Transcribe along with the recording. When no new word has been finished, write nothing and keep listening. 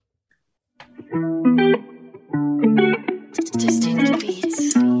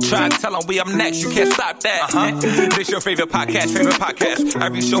Try to tell them we up next, you can't stop that. This your favorite podcast.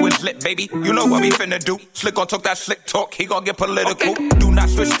 Every show is lit, baby. You know what we finna do. Slick gon' talk that slick talk, he gon' get political. Okay. Do not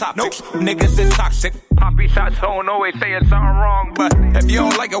switch topics, niggas is toxic. Poppy shots don't always saying something wrong, but if you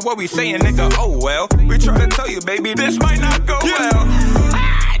don't like it, what we saying, nigga, oh well. We try to tell you, baby, this might not go well.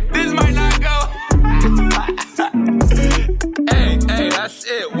 This might not go. Hey, that's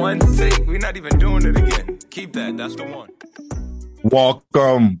it. One take. We're not even doing it again. Keep that. That's the one.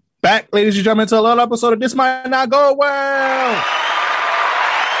 Welcome back, ladies and gentlemen, to another episode of This Might Not Go Well.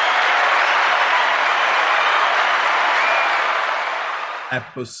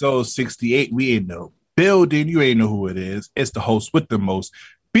 Episode 68. We in the building. You ain't know who it is. It's the host with the most,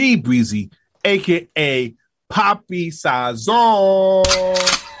 B Breezy, aka Poppy Sazon.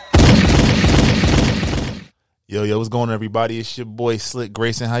 Yo, what's going on, everybody? It's your boy Slick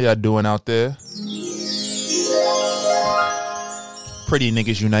Grayson. How y'all doing out there? Pretty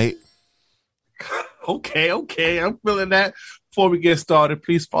niggas unite. Okay. I'm feeling that. Before we get started,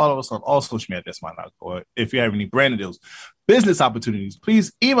 please follow us on all social media. This Might Not Go Well. If you have any brand deals, business opportunities,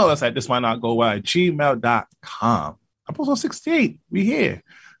 please email us at thismightnotgowell@gmail.com. Episode 68. We here.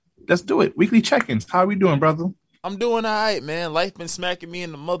 Let's do it. Weekly check-ins. How are we doing, brother? I'm doing all right, man. Life been smacking me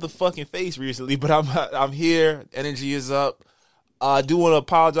in the motherfucking face recently, but I'm here. Energy is up. I do want to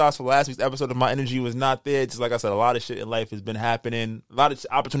apologize for last week's episode. If my energy was not there, just like I said, a lot of shit in life has been happening. A lot of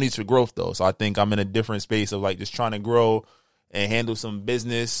opportunities for growth, though. So I think I'm in a different space of like just trying to grow and handle some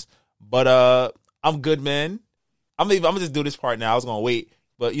business. But I'm good, man. I'm gonna just do this part now. I was gonna wait,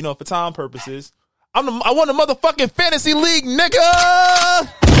 but you know, for time purposes, I won the motherfucking fantasy league, nigga.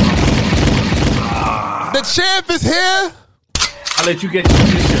 The champ is here. I'll let you get your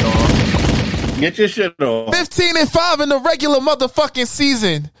shit on. Get your shit on. 15-5 in the regular motherfucking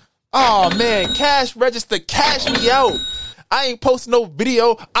season. Oh man, cash register, cash me out. I ain't posting no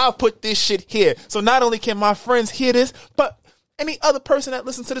video. I'll put this shit here. So not only can my friends hear this, but any other person that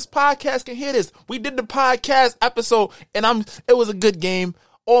listens to this podcast can hear this. We did the podcast episode, and it was a good game.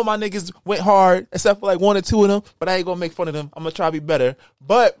 All my niggas went hard, except for like one or two of them, but I ain't gonna make fun of them. I'm gonna try to be better.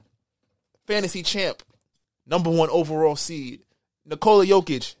 But fantasy champ, number 1 overall seed, Nikola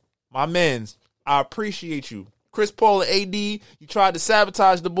Jokic, my mans, I appreciate you. Chris Paul and AD, you tried to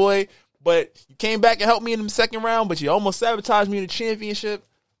sabotage the boy, but you came back and helped me in the second round, but you almost sabotaged me in the championship.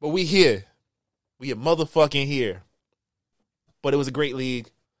 But we here. We are motherfucking here. But it was a great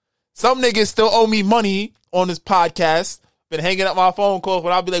league. Some niggas still owe me money on this podcast. Been hanging up my phone calls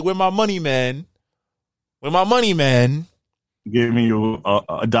when I'll be like, where my money, man? Where my money, man? Give me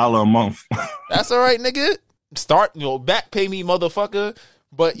 $1 a month. That's all right, nigga. Start, back pay me, motherfucker.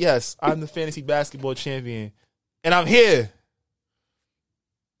 But yes, I'm the fantasy basketball champion. And I'm here.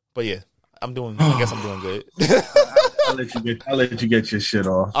 But yeah, I guess I'm doing good. I'll let you get your shit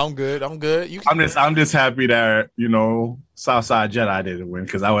off. I'm good. I'm just happy that, Southside Jedi didn't win,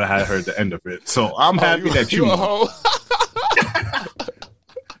 because I would have heard the end of it. So I'm happy that you won.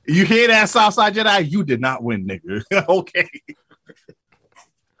 You hear that, Southside Jedi? You did not win, nigga. Okay.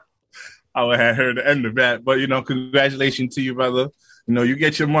 I would have heard the end of that. But, congratulations to you, brother. You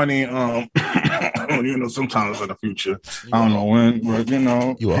get your money, sometimes in the future. I don't know when, but,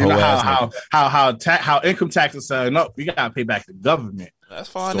 how income taxes are setting up, you got to pay back the government. That's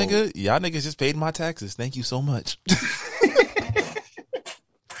fine, nigga. Y'all niggas just paid my taxes. Thank you so much.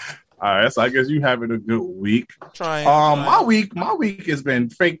 All right, so I guess you having a good week. Trying. My week has been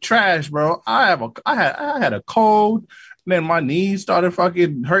fake trash, bro. I had a cold, and then my knees started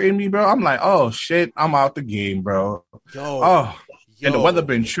fucking hurting me, bro. I'm like, oh shit, I'm out the game, bro. And the weather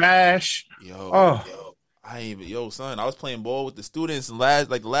been trash. Son, I was playing ball with the students the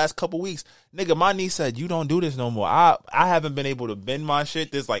last couple weeks. Nigga, my niece said, you don't do this no more. I haven't been able to bend my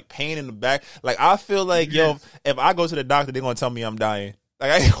shit. There's like pain in the back. Like, I feel like, if I go to the doctor, they're going to tell me I'm dying.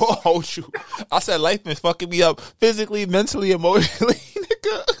 Like, I ain't gonna hold you. I said life been fucking me up physically, mentally, emotionally,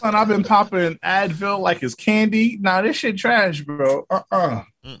 nigga. Son, I've been popping Advil like it's candy. Nah, this shit trash, bro.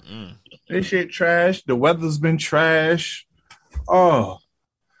 This shit trash. The weather's been trash. Oh.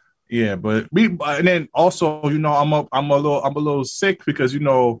 Yeah, but and then also, I'm a little sick because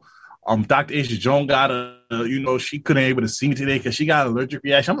Dr. Asia Jones got she couldn't able to see me today because she got an allergic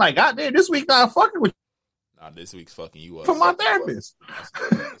reaction. I'm like, God damn, this week not fucking with Nah, this week's fucking you up. For my therapist.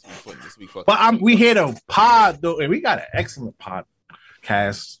 This week fucking but we had a pod though, and we got an excellent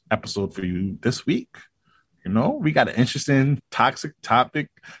podcast episode for you this week. We got an interesting toxic segment.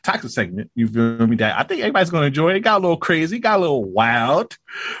 You feel me? That I think everybody's gonna enjoy it. Got a little crazy, got a little wild.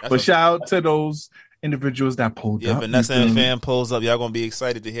 But shout out to those individuals that pulled Yeah, up. Vanessa and Fam pulls up. Y'all gonna be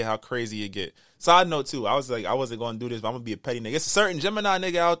excited to hear how crazy it get. Side note too, I was like, I wasn't gonna do this, but I'm gonna be a petty nigga. It's a certain Gemini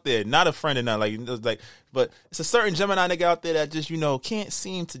nigga out there, not a friend or nothing, but it's a certain Gemini nigga out there that just can't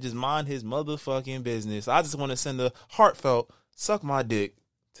seem to just mind his motherfucking business. I just want to send a heartfelt suck my dick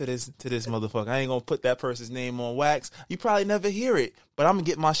to this motherfucker. I ain't gonna put that person's name on wax. You probably never hear it, but I'm gonna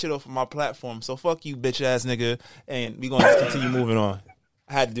get my shit off of my platform. So fuck you, bitch ass nigga, and we gonna just continue moving on.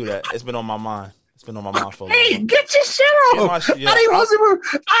 I had to do that. It's been on my mind. It's been on my mind for a while. Hey, get your shit off. Shit, yeah. This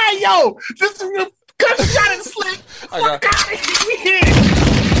is a gunshot and Slick. Fuck out of here.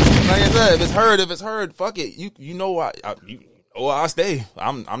 Like I said, if it's heard, fuck it. You know why? I stay.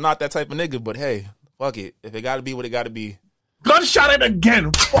 I'm not that type of nigga, but hey, fuck it. If it gotta be what it gotta be. Gunshot it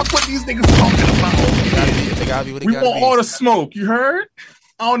again. Fuck what these niggas talking about. If it gotta be what it we gotta want be. all the smoke. You heard?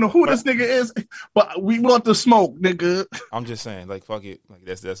 I don't know who this nigga is, but we want the smoke, nigga. I'm just saying, like, fuck it. Like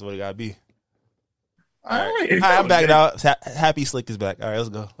that's what it gotta be. All right. All right, I'm backing out. Happy Slick is back. All right, let's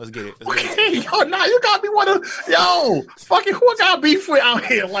go. Let's get it. Okay, yo, nah, you got me fucking who I got beef with out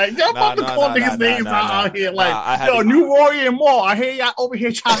here? Like, y'all fucking call niggas names out here. Like, New Warrior and more. I hear y'all over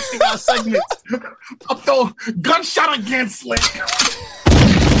here trying to figure out segments. I'm throwing gunshot again, Slick.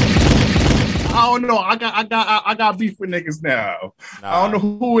 I don't know. I got beef with niggas now. I don't know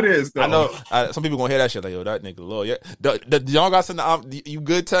who it is though. I know some people gonna hear that shit like, yo, that nigga low. Yeah, y'all got some you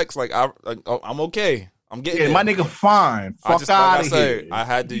good text like I'm okay. I'm getting it. My nigga fine. Fuck out of here. I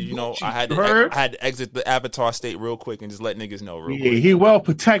had to, I had to exit the Avatar state real quick and just let niggas know real quick. He well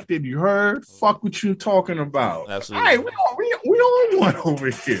protected. You heard? Fuck what you talking about. Absolutely. All right, we on one over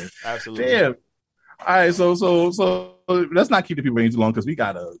here. Absolutely. Damn. All right, so let's not keep the people waiting too long because we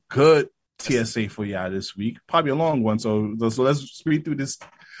got a good TSA for y'all this week. Probably a long one. So let's speed through this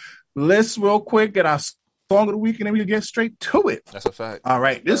list real quick. Get our song of the week, and then we can get straight to it. That's a fact. All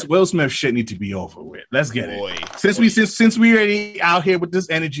right, this Will Smith shit need to be over with. Let's get it. Since we already out here with this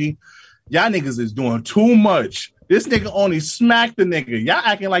energy, y'all niggas is doing too much. This nigga only smacked the nigga. Y'all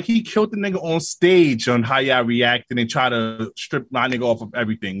acting like he killed the nigga on stage on how y'all reacting and try to strip my nigga off of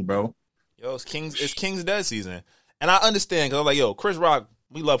everything, bro. Yo, it's King's Dead season, and I understand because I'm like, yo, Chris Rock.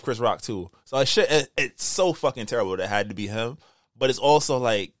 We love Chris Rock too. So it's so fucking terrible that it had to be him. But it's also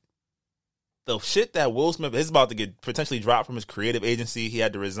like the shit that Will Smith is about to get potentially dropped from his creative agency. He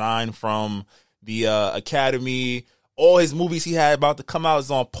had to resign from the Academy. All his movies he had about to come out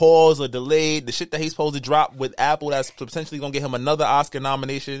is on pause or delayed. The shit that he's supposed to drop with Apple that's potentially gonna get him another Oscar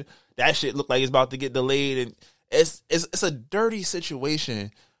nomination. That shit looked like it's about to get delayed, and it's a dirty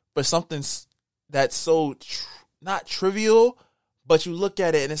situation. But something that's so not trivial. But you look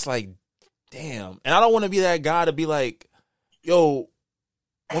at it and it's like, damn. And I don't want to be that guy to be like, yo,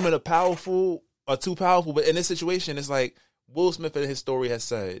 women are powerful or too powerful. But in this situation, it's like Will Smith in his story has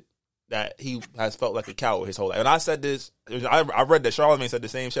said that he has felt like a coward his whole life. And I said this, I read that Charlamagne said the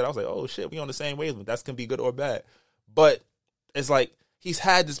same shit. I was like, oh shit, we on the same wavelength. That's going to be good or bad. But it's like he's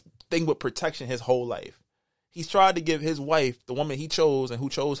had this thing with protection his whole life. He's tried to give his wife, the woman he chose and who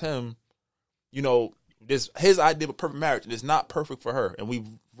chose him, this his idea of a perfect marriage, and it's not perfect for her. And we've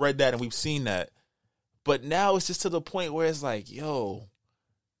read that and we've seen that. But now it's just to the point where it's like, yo,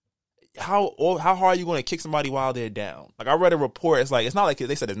 how hard are you going to kick somebody while they're down? Like I read a report. It's like, it's not like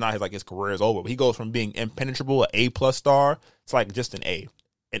they said it's not his career is over. But he goes from being impenetrable, an A+ star, it's like just an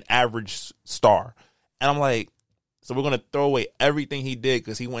average star. And I'm like, so we're going to throw away everything he did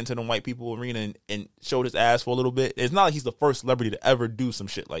because he went to the white people arena and showed his ass for a little bit. It's not like he's the first celebrity to ever do some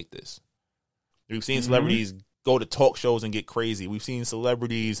shit like this. We've seen celebrities go to talk shows and get crazy. We've seen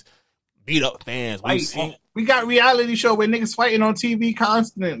celebrities beat up fans. We got reality show where niggas fighting on TV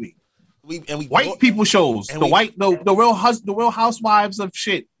constantly. White people shows. The real housewives of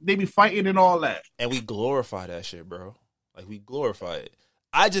shit. They be fighting and all that. And we glorify that shit, bro. Like we glorify it.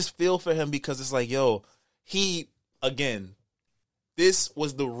 I just feel for him because it's like, yo, this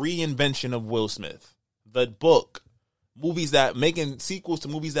was the reinvention of Will Smith. The book, movies that making sequels to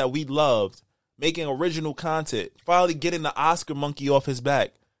movies that we loved. Making original content, finally getting the Oscar monkey off his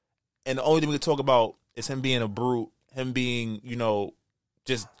back. And the only thing we can talk about is him being a brute, him being,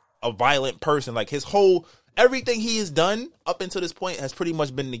 just a violent person. Like everything he has done up until this point has pretty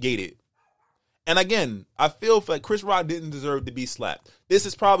much been negated. And again, I feel like Chris Rock didn't deserve to be slapped. This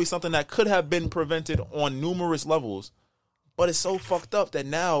is probably something that could have been prevented on numerous levels. But it's so fucked up that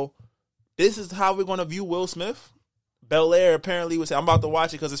now this is how we're going to view Will Smith. Bel Air apparently would say, I'm about to watch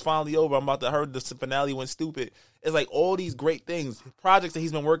it because it's finally over. I'm about to heard the finale went stupid. It's like all these great things, projects that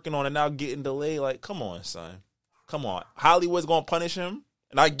he's been working on are now getting delayed. Like, come on, son. Come on. Hollywood's going to punish him.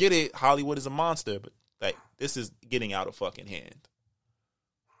 And I get it. Hollywood is a monster. But like, this is getting out of fucking hand.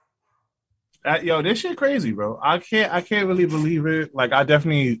 Yo, this shit crazy, bro. I can't really believe it. Like, I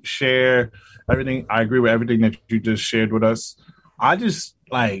definitely share everything. I agree with everything that you just shared with us. I just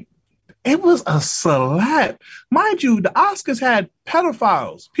like it was a slap, mind you. The Oscars had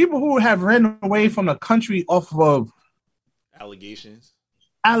pedophiles, people who have ran away from the country off of Allegations.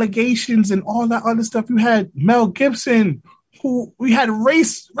 allegations and all that other stuff. You had Mel Gibson, who we had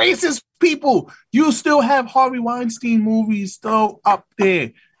racist people. You still have Harvey Weinstein movies still up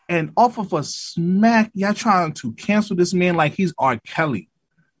there. And off of a smack, y'all trying to cancel this man like he's R. Kelly.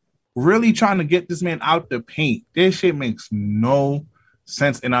 Really trying to get this man out the paint. This shit makes no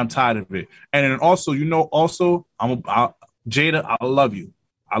sense, and I'm tired of it. And then also, Jada, I love you.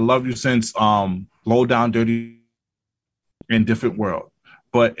 I love you since Low Down Dirty in Different World.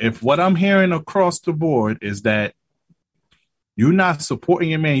 But if what I'm hearing across the board is that you're not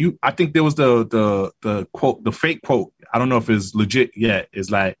supporting your man, I think there was the quote, the fake quote. I don't know if it's legit yet. It's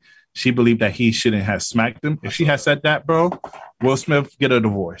like she believed that he shouldn't have smacked him. If she had said that, bro, Will Smith get a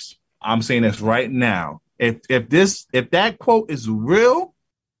divorce. I'm saying this right now. If that quote is real,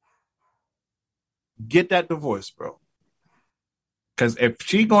 get that divorce, bro. Because if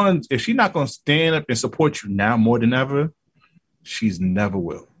she's not gonna stand up and support you now more than ever, she's never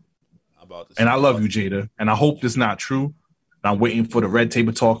will. And I love you, Jada. And I hope this is not true. I'm waiting for the red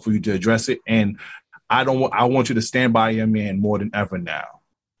table talk for you to address it. And I want you to stand by your man more than ever now.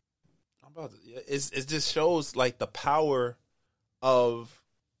 It just shows like the power of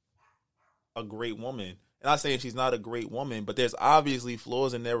a great woman. I'm not saying she's not a great woman, but there's obviously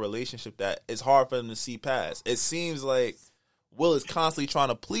flaws in their relationship that it's hard for them to see past. It seems like Will is constantly trying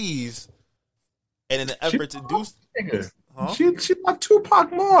to please, and in an effort to do. Huh? She loved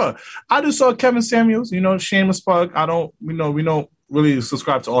Tupac more. I just saw Kevin Samuels, shameless plug. We don't really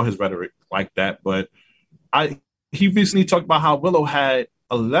subscribe to all his rhetoric like that, but he recently talked about how Willow had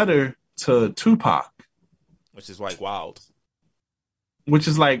a letter to Tupac, which is like wild. Which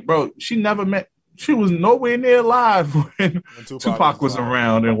is like, bro, she was nowhere near alive when Tupac was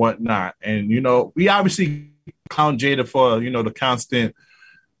around and whatnot. And we obviously clown Jada for the constant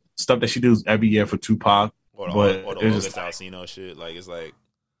stuff that she does every year for Tupac. Or the August Alsina shit. Like, it's like,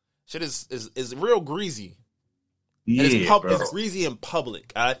 shit is real greasy. Yeah, it's greasy in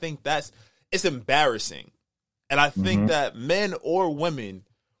public. And I think it's embarrassing. And I think that men or women,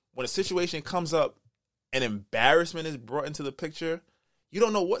 when a situation comes up and embarrassment is brought into the picture, you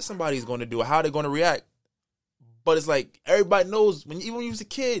don't know what somebody's going to do or how they're going to react. But it's like, everybody knows, even when you was a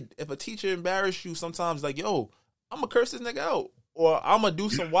kid, if a teacher embarrassed you, sometimes like, yo, I'm going to curse this nigga out. Or I'm going to do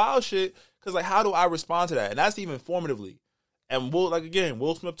some wild shit. Because, like, how do I respond to that? And that's even formatively. And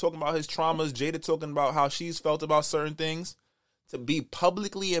Will Smith talking about his traumas, Jada talking about how she's felt about certain things. To be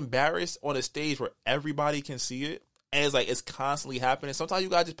publicly embarrassed on a stage where everybody can see it, and it's like it's constantly happening. Sometimes you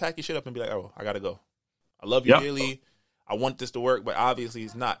gotta just pack your shit up and be like, "Oh, I gotta go. I love you dearly. I want this to work, but obviously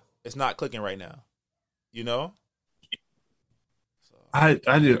it's not. It's not clicking right now." I'm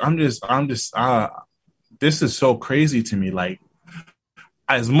just. This is so crazy to me. Like,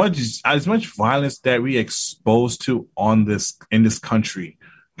 as much violence that we exposed to in this country,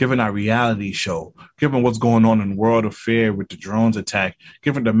 given our reality show, given what's going on in world affair with the drones attack,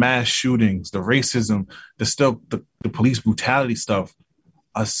 given the mass shootings, the racism, the police brutality stuff,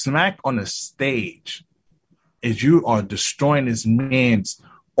 a smack on the stage is you are destroying this man's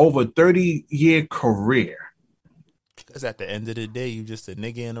over 30-year career. Because at the end of the day, you just a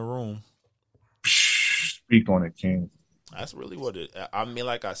nigga in a room. Speak on it, King. That's really what it. I mean,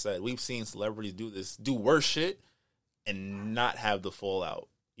 like I said, we've seen celebrities do worse shit, and not have the fallout.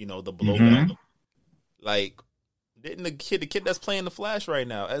 The blowdown. Like, didn't the kid that's playing the Flash right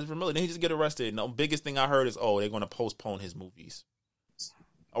now, Ezra Miller, didn't he just get arrested? And the biggest thing I heard is, they're going to postpone his movies.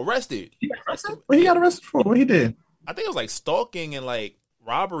 Arrested. What he got arrested for? What he did? I think it was like stalking and like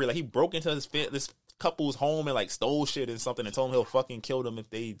robbery. Like, he broke into this couple's home and like stole shit and something and told them he'll fucking kill them if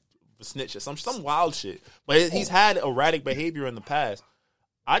they snitch or some wild shit. But he's had erratic behavior in the past.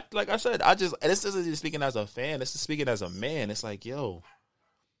 Like I said, this isn't just speaking as a fan. This is speaking as a man. It's like, yo,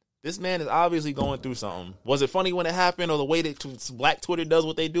 this man is obviously going through something. Was it funny when it happened, or the way that Black Twitter does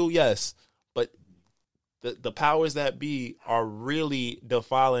what they do? Yes. But the powers that be are really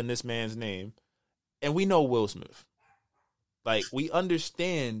defiling this man's name. And we know Will Smith. Like, we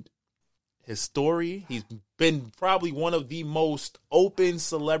understand his story. He's been probably one of the most open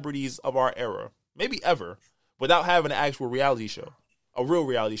celebrities of our era, maybe ever, without having an actual reality show. A real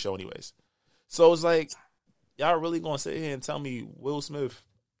reality show anyways. So it's like, y'all really going to sit here and tell me Will Smith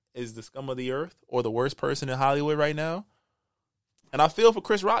is the scum of the earth or the worst person in Hollywood right now? And I feel for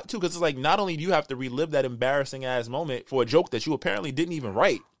Chris Rock too, because it's like, not only do you have to relive that embarrassing ass moment for a joke that you apparently didn't even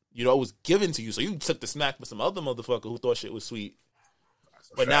write, You know, it was given to you, so you took the smack for some other motherfucker who thought shit was sweet.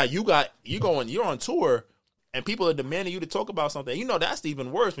 But now you're on tour, and people are demanding you to talk about something. You know, that's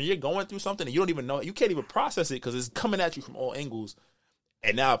even worse when you're going through something and you don't even know, you can't even process it because it's coming at you from all angles.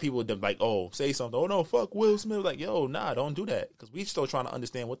 And now people are like, oh, say something. Oh no, fuck Will Smith. Like, yo, nah, don't do that because we still trying to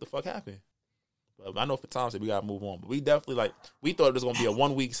understand what the fuck happened. But I know for Tom said we gotta move on, but we definitely we thought it was gonna be a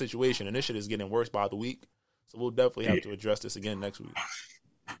 1 week situation, and this shit is getting worse by the week. So we'll definitely have to address this again next week.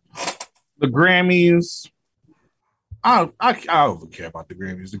 The Grammys. I don't care about the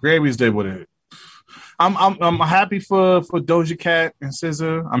Grammys. The Grammys did what it. I'm happy for Doja Cat and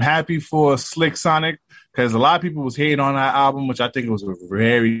SZA. I'm happy for Slick Sonic because a lot of people was hating on that album, which I think it was a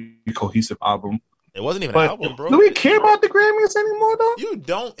very cohesive album. It wasn't even an album, bro. Do we care about the Grammys anymore, though? You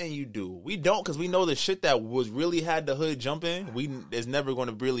don't, and you do. We don't because we know the shit that was really had the hood jumping. Is never going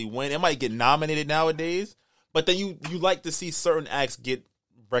to really win. It might get nominated nowadays, but then you like to see certain acts get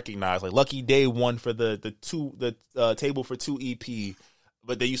recognized. Like Lucky Day won for the Table for Two EP.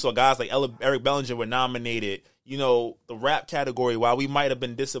 But then you saw guys like Eric Bellinger were nominated. You know, the rap category, while we might have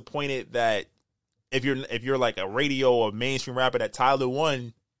been disappointed that if you're like a radio or mainstream rapper that Tyler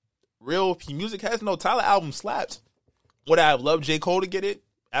won, real music has no Tyler album slaps. Would I have loved J. Cole to get it?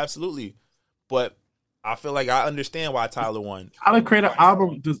 Absolutely. But I feel like I understand why Tyler won. Tyler created an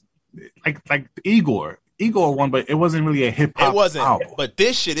album just like Igor. Igor won, but it wasn't really a hip hop. It wasn't, album. But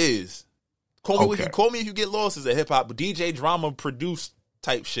this shit is. Call me if you get lost is a hip hop, but DJ Drama produced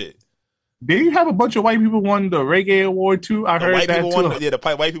type shit. Did you have a bunch of white people won the reggae award too? I heard that too.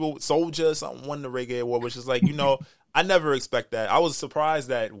 The white people, Soulja something won the reggae award, which is like, you know, I never expect that. I was surprised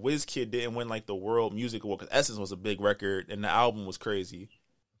that WizKid didn't win like the World Music Award because Essence was a big record and the album was crazy.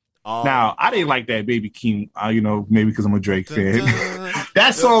 Now I didn't like that Baby Keem, you know, maybe because I'm a Drake fan.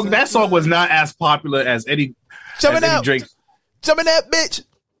 that song was not as popular as Eddie Drake. Jumping that bitch.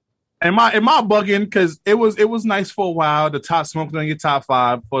 Am I bugging? Because it was nice for a while. The top smoking on your top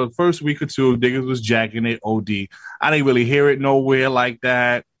 5 for the first week or two. Niggas was jacking it. OD. I didn't really hear it nowhere like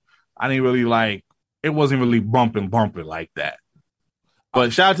that. I didn't really it wasn't really bumping like that.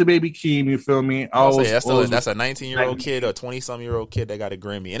 But shout out to Baby Keem. You feel me? That's a 19-year-old kid or 20-some-year-old kid that got a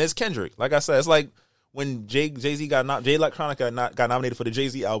Grammy, and it's Kendrick. Like I said, it's like when Jay-Z Jay Electronica got nominated for the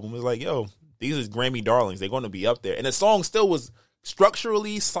Jay-Z album. It's like, yo, these are Grammy darlings. They're going to be up there, and the song still was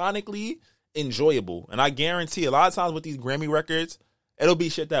structurally, sonically enjoyable. And I guarantee a lot of times with these Grammy records, it'll be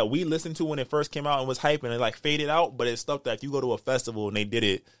shit that we listened to when it first came out and was hype and it like faded out, but it's stuff that if you go to a festival and they did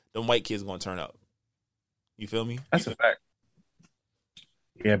it, them white kids gonna turn up. You feel me? That's a fact.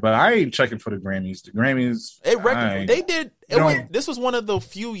 Yeah, but I ain't checking for the Grammys. The Grammys, this was one of the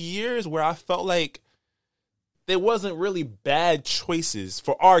few years where I felt like there wasn't really bad choices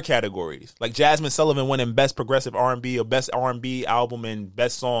for our categories. Like Jasmine Sullivan winning Best Progressive R&B or Best R&B Album and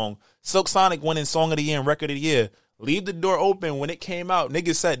Best Song. Silk Sonic winning Song of the Year and Record of the Year. Leave the door open when it came out.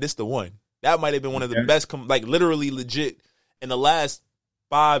 Niggas said this the one. That might have been one of the best, like literally legit in the last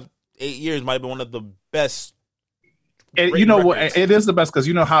 5-8 years might have been one of the best. And you know what? It is the best because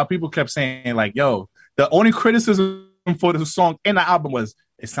you know how people kept saying like, yo, the only criticism for the song in the album was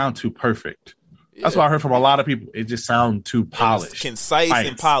it sounds too perfect. Yeah. That's what I heard from a lot of people. It just sounds too polished. Concise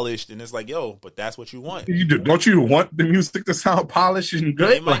and polished. And it's like, yo, but that's what you want. Don't you want the music to sound polished and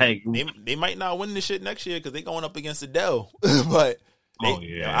good? They might not win this shit next year because they're going up against Adele. But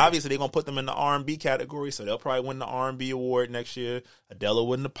obviously they're going to put them in the R&B category. So they'll probably win the R&B award next year. Adele will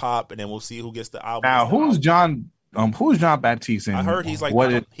win the pop. And then we'll see who gets the album. Now, who's John Baptiste? I heard he's like,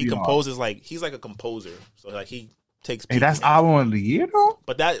 he composes he's like a composer. So like he takes. Hey, that's album of the year though.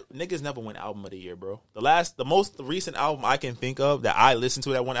 But that niggas never win album of the year, bro. The most recent album I can think of that I listened to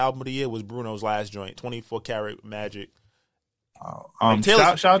that won album of the year was Bruno's last joint, 24 Karat Magic.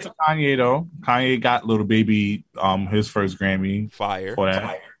 Shout out to Kanye though. Kanye got Little Baby his first Grammy. Fire. For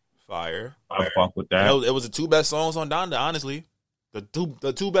that. Fire. I fuck with that. It was the 2 best songs on Donda. Honestly, the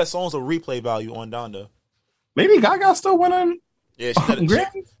two best songs of replay value on Donda. Lady Gaga still winning. Yeah,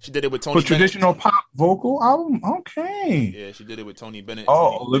 she did it with Tony Bennett. Traditional pop vocal album? Okay. Yeah, she did it with Tony Bennett.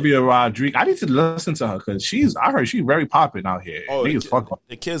 Oh, Olivia Rodrigo. I need to listen to her because I heard she's very popping out here. Oh,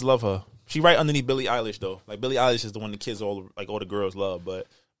 the kids love her. She right underneath Billie Eilish though. Like Billie Eilish is the one the kids all the girls love, but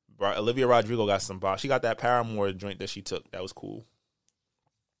Olivia Rodrigo got some she got that Paramore joint that she took. That was cool.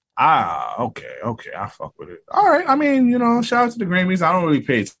 Okay. I fuck with it. All right. I mean, you know, shout out to the Grammys. I don't really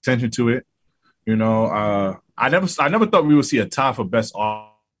pay attention to it. You know, I never thought we would see a tie for best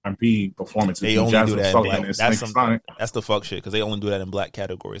R&B performances. They only do that. That's the fuck shit because they only do that in black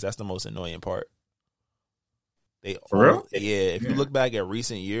categories. That's the most annoying part. For real? Yeah. If you look back at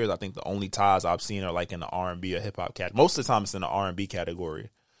recent years, I think the only ties I've seen are like in the R&B or hip hop category. Most of the time, it's in the R&B category.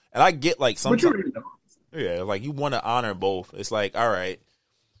 And I get like But sometimes, yeah, like you want to honor both. It's like, all right,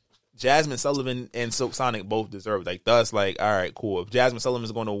 Jasmine Sullivan and Silk Sonic both deserve it. Like, thus, like, all right, cool. If Jasmine Sullivan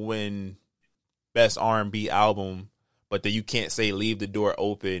is going to win Best R&B Album, but then you can't say Leave the Door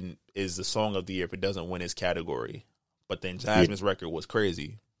Open is the song of the year if it doesn't win its category. But then Jasmine's record was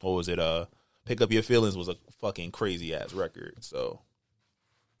crazy. What was it? Pick Up Your Feelings was a fucking crazy ass record. So,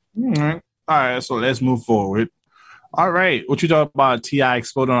 all right. So let's move forward. All right, what you talking about? T.I.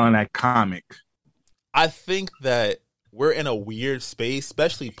 exploding on that comic. I think that we're in a weird space,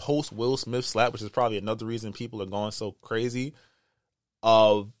 especially post Will Smith slap, which is probably another reason people are going so crazy.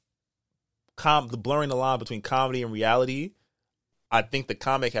 Of the blurring the line between comedy and reality. I think the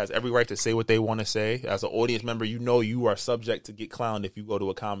comic has every right to say what they want to say. As an audience member, you know you are subject to get clowned if you go to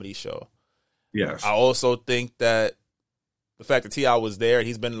a comedy show. Yes. I also think that the fact that T.I. was there,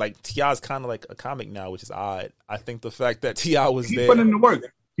 he's been like, T.I.'s kind of like a comic now, which is odd. I think the fact that T.I. was there. He's putting in the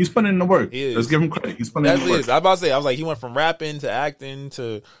work. He's putting in the work. He is. Let's give him credit. He's putting in the work. I was about to say, I was like, he went from rapping to acting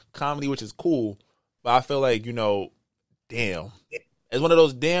to comedy, which is cool. But I feel like, damn. It's one of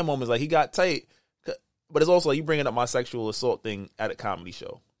those damn moments. Like, he got tight. But it's also like you bringing up my sexual assault thing at a comedy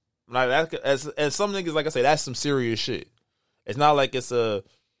show. Like, as some niggas, like I say, that's some serious shit. It's not like it's a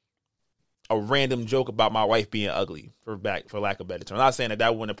random joke about my wife being ugly, for lack of a better term. I'm not saying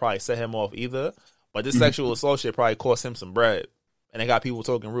that wouldn't have probably set him off either, but this sexual assault shit probably cost him some bread. And they got people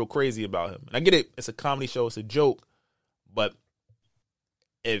talking real crazy about him. And I get it. It's a comedy show. It's a joke. But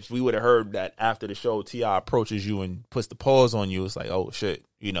if we would have heard that after the show, T.I. approaches you and puts the pause on you, it's like, oh, shit,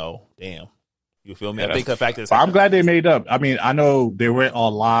 damn. You feel me? Yeah, I think the fact that I'm glad they made up. I mean, I know they went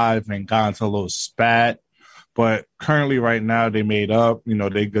all live and got into a little spat, but currently right now they made up.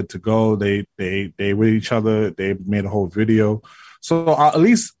 They good to go. They with each other. They made a whole video. So at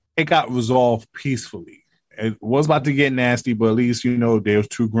least it got resolved peacefully. It was about to get nasty, but at least, there was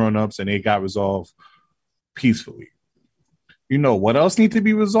two grown-ups and they got resolved peacefully. What else need to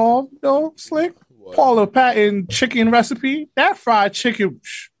be resolved, though, Slick? What? Paula Patton chicken recipe. That fried chicken...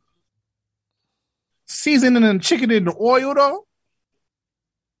 Seasoning the chicken in the oil, though?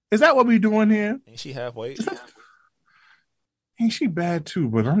 Is that what we doing here? Ain't she half white? Ain't she bad, too?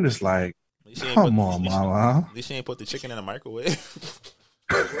 But I'm just like, come on, mama. At least she ain't put the chicken in the microwave.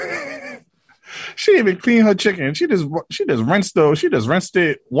 She didn't even clean her chicken. She just rinsed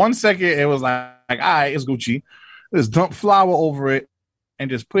it 1 second. It was like, all right, it's Gucci. Just dump flour over it and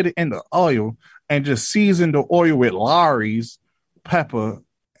just put it in the oil and just season the oil with Lawry's pepper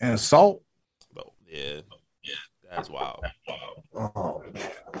and salt. Yeah, that's wild. Oh,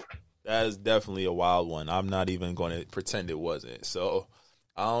 that is definitely a wild one. I'm not even going to pretend it wasn't. So,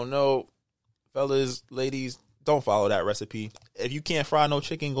 I don't know. Fellas, ladies, don't follow that recipe. If you can't fry no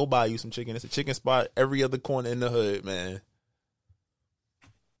chicken, go buy you some chicken. It's a chicken spot every other corner in the hood, man.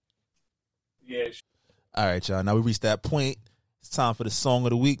 Yeah. All right, y'all. Now we reached that point. It's time for the song of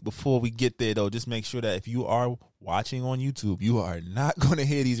the week. Before we get there, though, just make sure that if you are watching on YouTube, you are not going to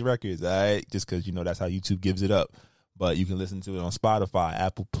hear these records, all right? Just because, that's how YouTube gives it up. But you can listen to it on Spotify,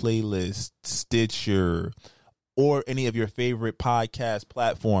 Apple Playlist, Stitcher, or any of your favorite podcast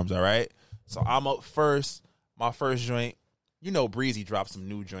platforms, all right? So I'm up first. My first joint, Breezy dropped some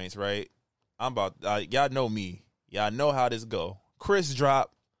new joints, right? I'm about, y'all know me. Y'all know how this go. Chris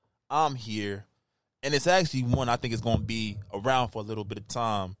dropped, I'm here. And it's actually one I think is going to be around for a little bit of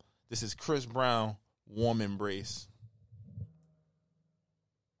time. This is Chris Brown, Warm Embrace.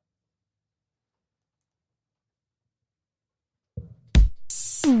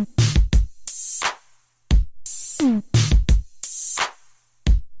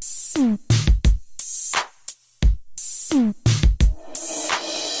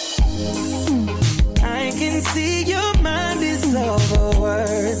 I can see your mind is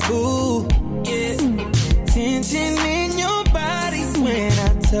overworked, boo. Yeah. Tension in your body when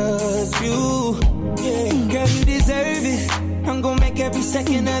I touch you. Yeah. Girl, you deserve it. I'm gonna make every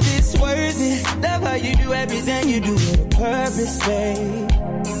second of this worth it. Love how you do everything you do with a purpose, babe.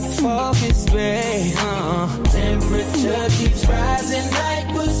 Focus, babe. Temperature keeps rising like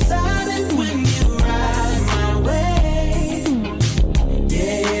Poseidon when you ride my way.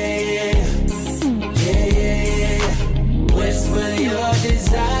 Yeah. Whisper your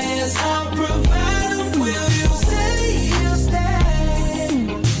desires, I'll provide them. Will you say you'll stay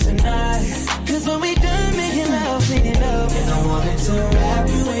tonight? 'Cause when we done making love, cleaning up, and I wanted to wrap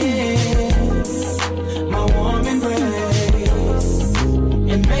you in my warm embrace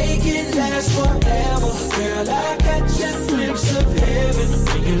and make it last forever. Girl, I got your glimpse of heaven.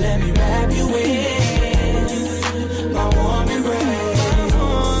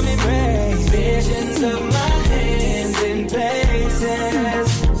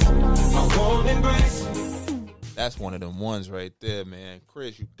 That's one of them ones right there, man.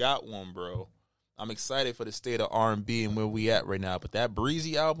 Chris, you got one, bro. I'm excited for the state of R&B and where we at right now. But that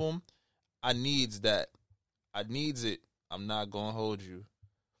Breezy album, I needs that. I needs it. I'm not going to hold you.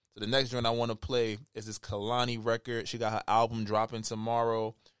 So the next joint I want to play is this Kehlani record. She got her album dropping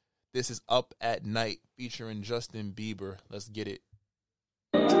tomorrow. This is Up at Night featuring Justin Bieber. Let's get it.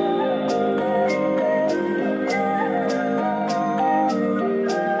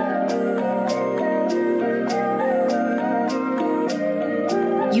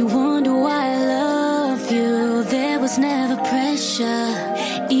 You wonder why I love you. There was never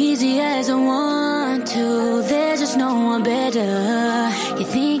pressure. Easy as I want to. There's just no one better. You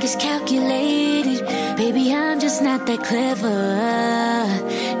think it's calculated. Baby, I'm just not that clever.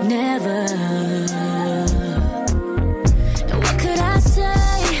 Never. Now what could I say?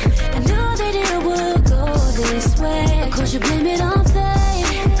 I know that it would go this way. Of course you blame it on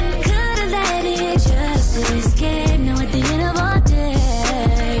fate. Could've let it just escape. Now at the end of our day,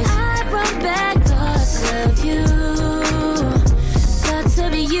 I brought back thoughts of you. Thoughts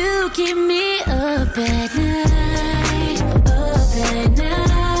of you keep me up at night. Up at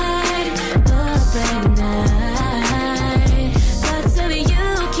night. Up at night. Thoughts of you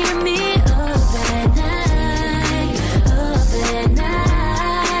keep me up at night. Up at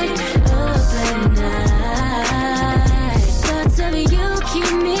night. Up at night. Thoughts of you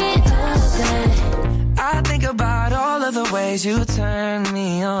keep me up at. I think about all of the ways you turn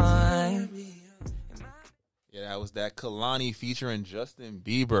me on. Yeah, that was that Kehlani featuring Justin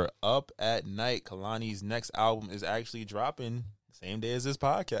Bieber, Up at Night. Kehlani's next album is actually dropping the same day as this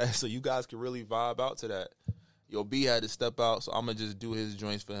podcast, so you guys can really vibe out to that. Yo, B had to step out, so I'm going to just do his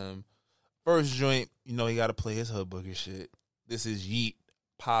joints for him. First joint, you know he got to play his hood booger shit. This is Yeet,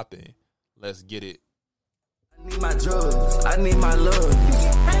 Poppin'. Let's get it. I need my drugs, I need my love.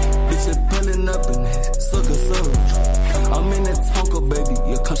 Bitches pulling up in that sucker surge. I'm in that Tonka, baby,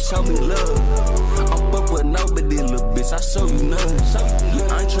 yeah, come show me love. I'm up with nobody, little bitch, I show you none.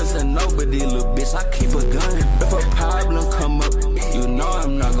 I ain't trusting nobody, little bitch, I keep a gun. If a problem come up, you know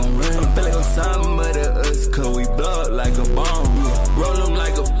I'm not gon' run. I feel like some of the us, cause we blow up like a bomb. Roll them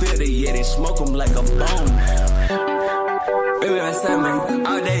like a filter, yeah, they smoke them like a bomb. Baby, I said, man,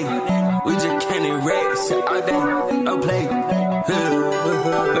 all day. We just can't erase shit all day. Don't play. Baby,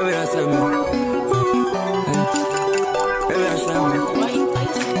 I said, man. Baby, I said, man.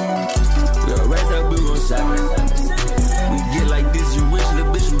 We gon' raise up, we gon' shop. We get like this, you wish the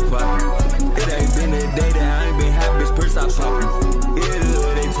bitch was poppin'. It ain't been a day that I ain't been happy, bitch, purse I poppin'.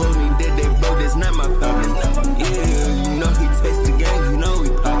 Yeah, they told me that they broke, that's not my problem. Yeah, you know he takes the game, you know we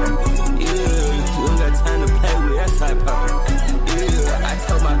poppin'. Yeah, you don't got time to play with, that's how poppin'. I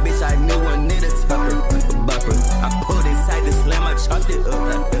told my bitch I knew one need a tupper, a bupper. I pulled inside the slam, I chopped it up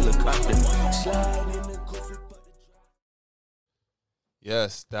like helicopter.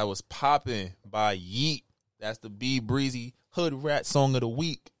 Yes, that was Poppin' by Yeet. That's the B Breezy Hood Rat Song of the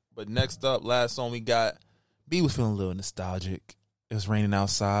Week. But next up, last song we got, B was feeling a little nostalgic. It was raining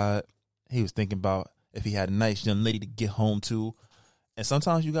outside. He was thinking about if he had a nice young lady to get home to. And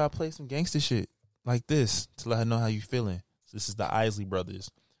sometimes you gotta play some gangster shit like this to let her know how you feeling. So this is the Isley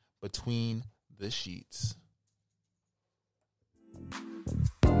Brothers, Between the Sheets.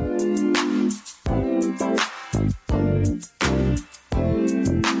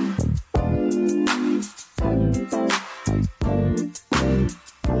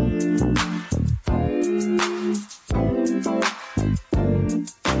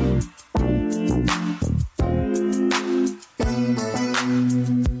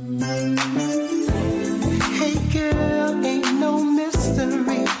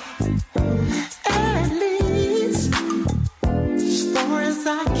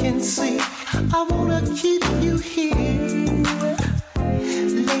 I wanna keep you here,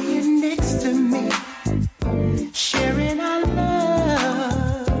 laying next to me, sharing our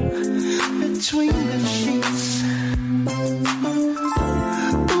love between the sheets.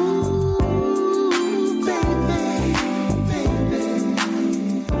 Ooh, baby, baby,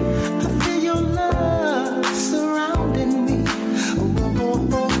 I feel your love surrounding me. Ooh,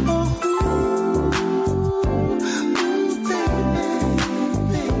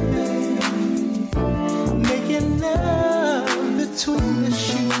 between the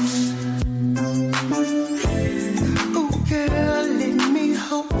sheets. Oh girl, let me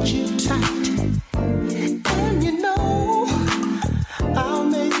hold you tight. And you know I'll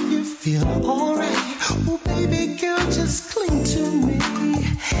make you feel alright. Oh baby girl, just cling to me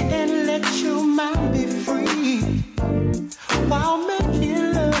and let your mind be free while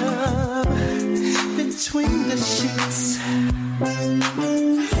making love between the sheets.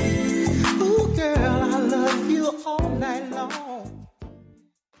 Oh girl, I love you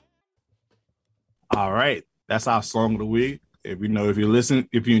All right, that's our song of the week. If you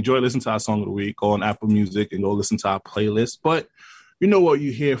enjoy listening to our song of the week, go on Apple Music and go listen to our playlist. But you know what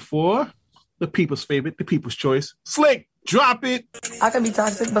you're here for? The people's favorite, the people's choice. Slick, drop it. I can be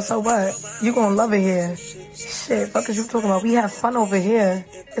toxic, but so what? You gonna love it here. Shit, fuck is you talking about? We have fun over here.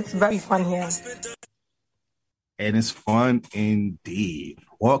 It's very fun here. And it's fun indeed.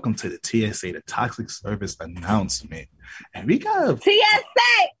 Welcome to the TSA, the Toxic Service Announcement. And we got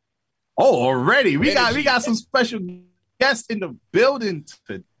TSA. Oh, already. We got some special guests in the building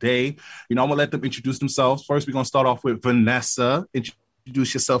today. You know, I'm gonna let them introduce themselves. First, we're gonna start off with Vanessa.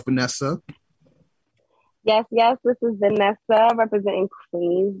 Introduce yourself, Vanessa. Yes, this is Vanessa representing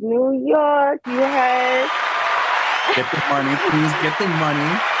Queens, New York. You heard? Get the money, please get the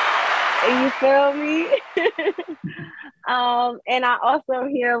money. You feel me? And I also am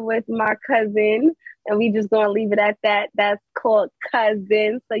here with my cousin, and we just gonna leave it at that. That's called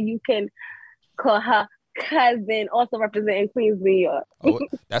Cousin, so you can call her Cousin, also representing Queens, New York. Oh,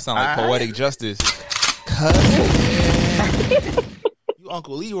 that sounds like poetic justice. Cousin. You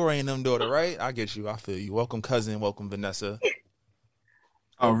Uncle Leroy and them daughter, right? I get you. I feel you. Welcome, Cousin. Welcome, Vanessa.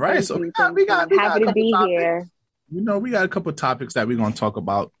 All right, so we got happy to be here. You know, we got a couple of topics that we're going to talk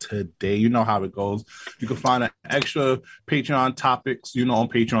about today. You know how it goes. You can find an extra Patreon topics, you know, on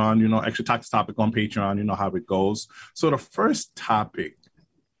Patreon, you know, extra topic on Patreon. You know how it goes. So the first topic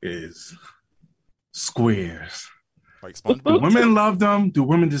is squares. Like Do women love them? Do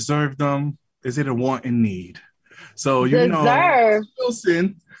women deserve them? Is it a want and need? So, you know,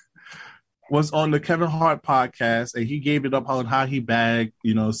 Wilson was on the Kevin Hart podcast, and he gave it up on how he bagged,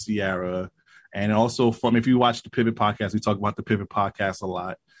 you know, Ciara. And also if you watch the Pivot podcast, we talk about the Pivot podcast a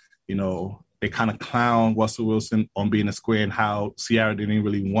lot. You know, they kind of clown Russell Wilson on being a square and how Ciara didn't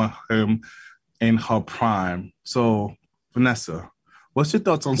really want him in her prime. So, Vanessa, what's your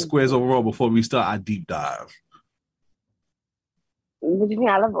thoughts on squares overall before we start our deep dive? What do you mean?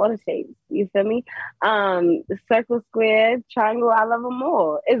 I love all the shapes. You feel me? Circle, square, triangle, I love them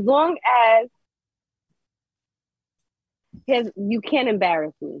all. As long as you can't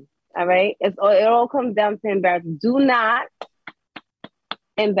embarrass me. All right? It all comes down to embarrassment. Do not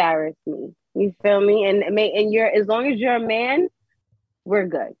embarrass me. You feel me? And you're, as long as you're a man, we're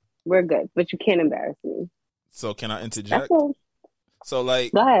good. We're good. But you can't embarrass me. So can I interject? So,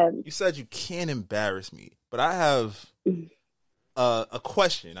 like, go ahead. You said you can't embarrass me, but I have a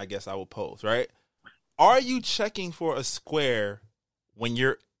question I guess I will pose, right? Are you checking for a square when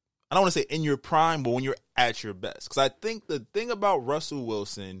you're, I don't want to say in your prime, but when you're at your best? Because I think the thing about Russell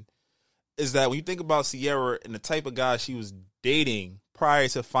Wilson is that when you think about Ciara and the type of guy she was dating prior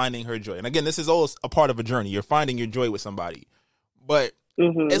to finding her joy, and again, this is all a part of a journey. You're finding your joy with somebody. But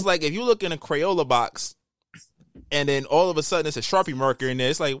it's like if you look in a Crayola box and then all of a sudden it's a Sharpie marker in there,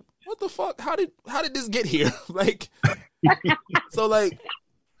 it's like, what the fuck? How did this get here? Like, so like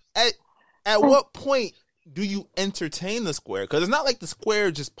at what point do you entertain the square? Because it's not like the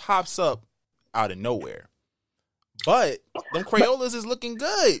square just pops up out of nowhere. But them Crayolas is looking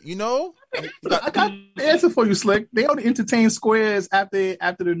good, you know? I got the answer for you, Slick. They only entertain squares after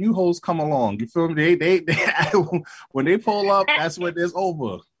the new hoes come along. You feel me? They when they pull up, that's when it's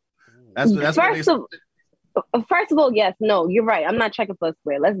over. That's First of all, yes, no, you're right. I'm not checking for a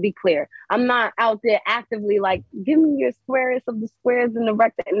square. Let's be clear. I'm not out there actively like, give me your squares of the squares in the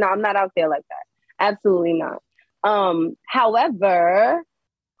rectangle. No, I'm not out there like that. Absolutely not. However,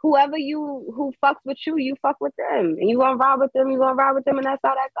 whoever who fucks with you, you fuck with them. And you gonna ride with them, and that's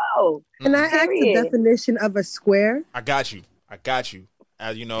how that goes. Can I ask the definition of a square? I got you.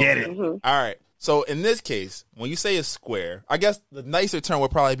 As you know. Get it. All right. So in this case, when you say a square, I guess the nicer term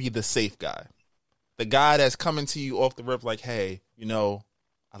would probably be the safe guy. The guy that's coming to you off the rip like, hey, you know,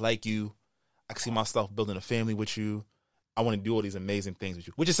 I like you. I can see myself building a family with you. I want to do all these amazing things with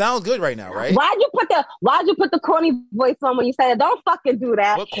you, which it sounds good right now, right? Why'd you put the corny voice on when you said it? Don't fucking do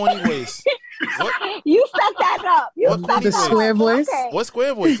that. What corny voice? What? You set that up. The square voice? Okay. What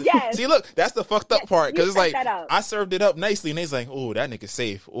square voice? Yes. See, look, that's the fucked up part. Because it's like, up. I served it up nicely, and he's like, oh, that nigga's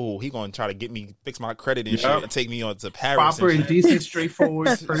safe. Oh, he going to try to get me, fix my credit and shit, and take me on to Paris. Proper and decent,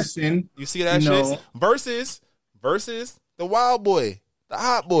 straightforward person. You see that shit? Versus the wild boy, the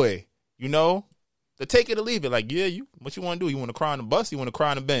hot boy, you know? The take it or leave it. Like, yeah, what you want to do? You want to cry on the bus? You want to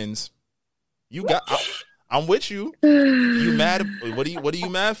cry on the Benz? I'm with you. You mad? What are you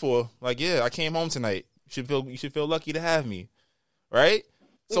mad for? Like, yeah, I came home tonight. You should feel lucky to have me, right?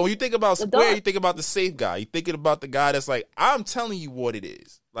 So when you think about The square, dog. you think about the safe guy. You thinking about the guy that's like, I'm telling you what it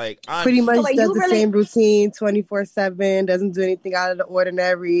is. Like, Pretty much So, like, does you the really- same routine 24/7, doesn't do anything out of the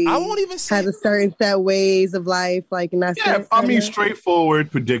ordinary. I won't even say has a certain set ways of life, like, and that's Yeah, it. I mean,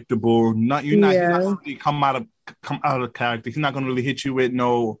 straightforward, predictable. You're not really come out of character. He's not gonna really hit you with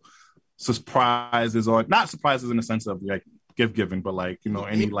no surprises, or not surprises in the sense of like gift giving, but like, you know,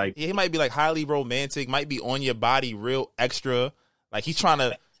 any like he might be like highly romantic, might be on your body real extra. Like he's trying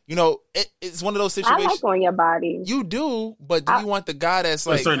to, you know, it's one of those I situations. like on your body. You do, but do you want the guy that's to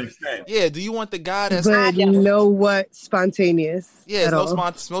a like, certain extent. yeah, do you want the guy that's But you know what? Spontaneous. yeah, it's at all.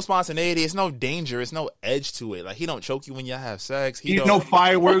 no spontaneity, it's no danger, it's no edge to it. Like he don't choke you when y'all have sex. He Ain't don't, no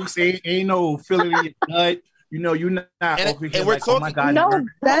fireworks, ain't no feeling in your gut. You know, you're not over here we're like, oh my talking- God. No,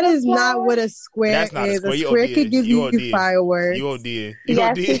 That is not what a square That's not a is. square. A You square OD. could give You you OD. fireworks. You OD. You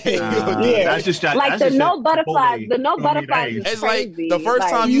Yes, OD. it is. You OD. Yeah. That's just like that's the just no that butterflies. bully. The no You know what I mean? butterflies. That Is It's like crazy. the first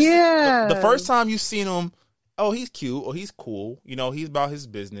time you Yeah. the first time you seen him, oh, he's cute or he's cool. You know, he's about his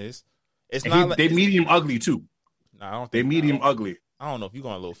business. It's And not like they medium ugly too. nah, I don't They think medium I don't, ugly. I don't know if you're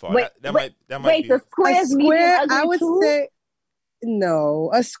going a little far. Wait, that wait, might Wait, be. the A squares medium square, ugly I would too? say,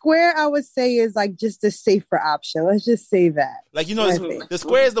 no. A square, I would say, is like just a safer option. Let's just say that. Like, you know, I the think.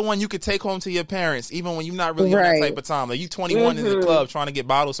 square is the one you could take home to your parents, even when you're not really on that Right. type of time. Like, you 21 in the Mhm. club trying to get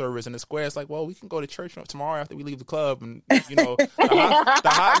bottle service, and the square is like, well, we can go to church tomorrow after we leave the club. And, you know, the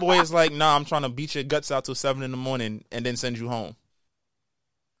hot boy is like, nah, I'm trying to beat your guts out till 7 in the morning and then send you home.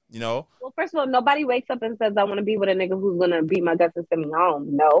 You know? Well, first of all, nobody wakes up and says, I want to be with a nigga who's going to beat my guts and send me home.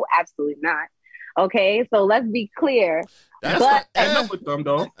 No, absolutely not. Okay, so let's be clear. That's But- End up with them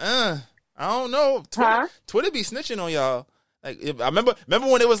though. I don't know. Huh? Twitter be snitching on y'all. Like I remember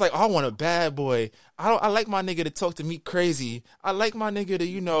when it was like, oh, I want a bad boy. I like my nigga to talk to me crazy. I like my nigga to,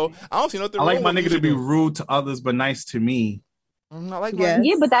 you know, I don't see nothing. I like wrong my with nigga you to be do. rude to others but nice to me. I like Yes. my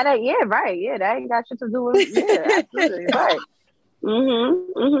Yeah, but that ain't, yeah, right. Yeah, that ain't got shit to do with, yeah, absolutely, right.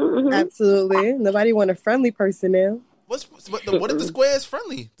 Absolutely. Nobody want a friendly person now. what if the square is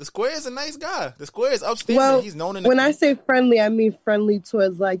friendly? The square is a nice guy. The square is upstanding. Well, He's known in the when I say friendly, I mean friendly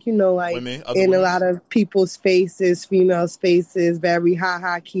towards, like, you know, like Women, other in a women. lot of people's faces, female spaces, very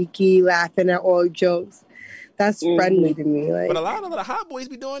ha kiki, laughing at all jokes. That's friendly to me. Like, But a lot of the hot boys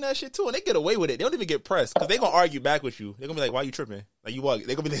be doing that shit too, and they get away with it. They don't even get pressed because they gonna argue back with you. They're gonna be like, "Why you tripping? Like you walk."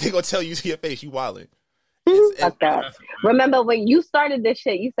 They gonna tell you to your face, "You wilding." Fuck that. Remember when you started this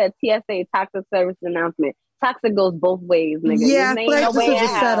shit, you said TSA, toxic service announcement. Toxic goes both ways, nigga. Yeah, There I ain't feel like no this way is a in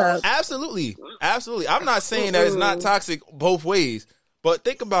hell. setup. Absolutely. I'm not saying that it's not toxic both ways, but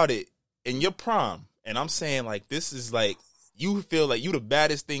think about it in your prime. And I'm saying like this is like you feel like you the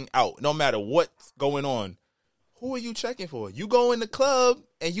baddest thing out, no matter what's going on. Who are you checking for? You go in the club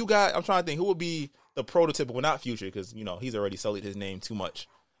and you got. I'm trying to think who would be the prototypical, not Future, because you know he's already sullied his name too much.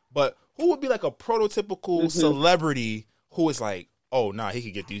 But who would be like a prototypical celebrity who is like, oh nah, he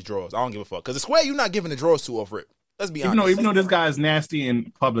could get these drawers. I don't give a fuck. Because the square, you're not giving the drawers to off rip. Let's be honest. Even though this guy is nasty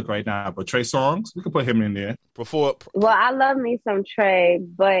in public right now, but Trey Songz, we could put him in there. Before, Well, I love me some Trey,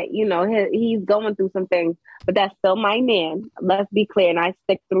 but you know he's going through some things. But that's still my man. Let's be clear, and I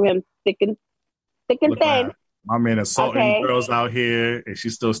stick through him thick and Look, thin. man, my man assaulting Okay. girls out here, and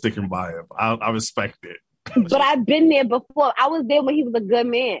she's still sticking by him. I respect it. But I've been there before. I was there when he was a good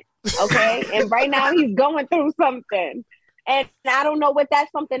man. Okay, and right now he's going through something, and I don't know what that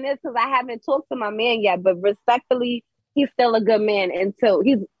something is because I haven't talked to my man yet. But respectfully, he's still a good man until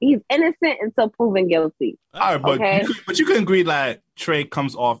he's innocent until proven guilty. All right, but Okay. you can agree that Trey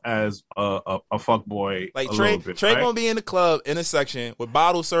comes off as a fuck boy. like a Trey, little bit, Trey right? gonna be in the club in a section with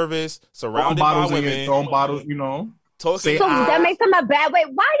bottle service, throwing surrounded by bottles in women, here, throwing bottles, you know. talking. Say So I- that makes him a bad. Wait,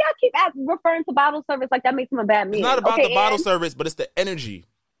 why y'all keep referring to bottle service like that makes him a bad man? It's not about Okay, the bottle Ann? service, but it's the energy,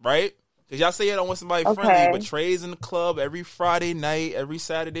 right? Because y'all say y'all don't want somebody Okay. friendly, but Trey's in the club every Friday night, every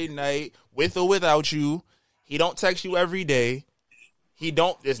Saturday night, with or without you. He don't text you every day. He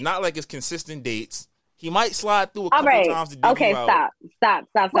don't. It's not like it's consistent dates. He might slide through a All couple right. times to dig Okay, you out. stop.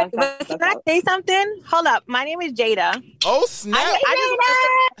 Wait, but can I say something? Hold up. My name is Jada. Oh snap!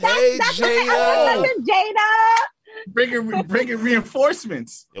 Hey, Jada. Jada. bringing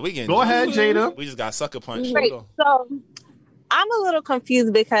reinforcements. Yeah, we can Go ahead, Jada. We just got sucker punch. Great. So I'm a little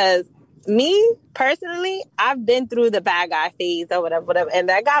confused because me personally, I've been through the bad guy phase or whatever, and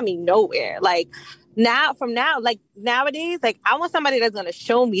that got me nowhere. Like nowadays, like I want somebody that's gonna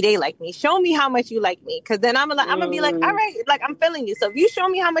show me they like me, show me how much you like me, because then I'm gonna be like, all right, like I'm feeling you. So if you show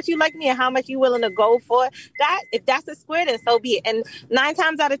me how much you like me and how much you willing to go for that, if that's a square, then so be it. And 9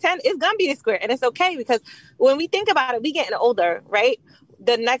 times out of 10, it's gonna be the square, and it's okay because when we think about it, we getting older, right?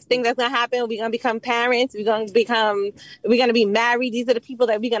 the next thing that's gonna happen. We're gonna become parents. We're gonna be married. These are the people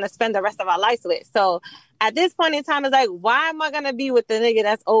that we're gonna spend the rest of our lives with. So at this point in time, it's like, why am I gonna be with the nigga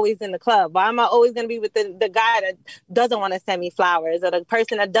that's always in the club? Why am I always gonna be with the guy that doesn't want to send me flowers, or the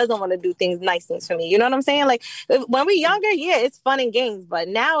person that doesn't want to do nice things for me? You know what I'm saying? Like, when we're younger, yeah, it's fun and games, but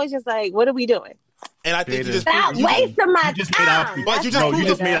now it's just like, what are we doing? And I think stop wasting my time. But you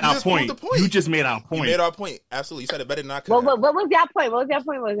just made our point. You just made our point. You made our point. Absolutely. You said it better than I could. What was your point? What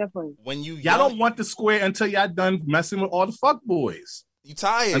was your point? When y'all don't want the square until y'all done messing with all the fuck boys. You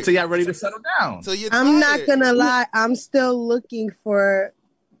tired. Until y'all ready to settle down. Until you're tired. I'm not gonna lie. I'm still looking for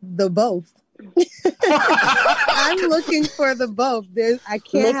the both. I'm looking for the both. I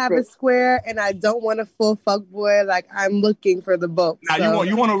can't have a square, and I don't want a full fuck boy. Like, I'm looking for the both. Now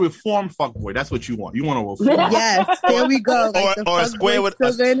you want a reform fuck boy. That's what you want. You want a reform. Yes, there we go. Like, or a square with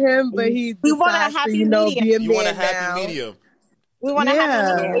still in him, but we want a happy medium. You want a happy medium. We want to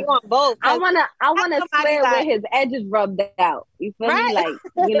have a medium. We want both. I want to square with his edges rubbed out. You feel me? Like,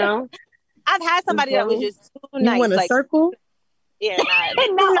 you know. I've had somebody that was just too nice. You want a circle? Yeah,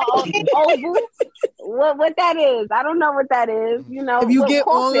 oval. What that is? I don't know what that is. You know, if you get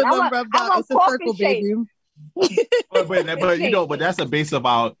all of them rubbed out, it's a circle, baby. but that's the base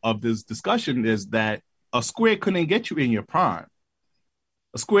of this discussion is that a square couldn't get you in your prime.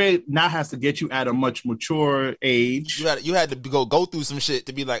 A square now has to get you at a much mature age. You had to go through some shit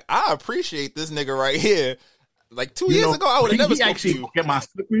to be like, I appreciate this nigga right here. Like 2 years ago, I would have never spoken to you. Get my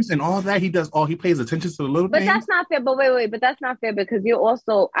slippers and all that. He pays attention to the little things. But that's not fair. But wait. But that's not fair because you're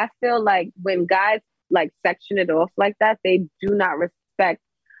also. I feel like when guys like section it off like that, they do not respect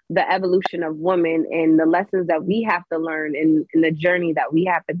the evolution of women and the lessons that we have to learn in the journey that we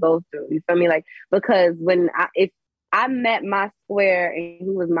have to go through. You feel me? Like, because if I met my square and he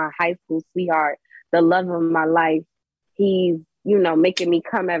was my high school sweetheart, the love of my life, he's, you know, making me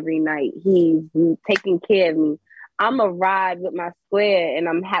come every night. He's taking care of me. I'm a ride with my square and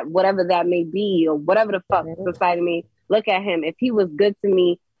I'm whatever that may be or whatever the fuck society may look at him. If he was good to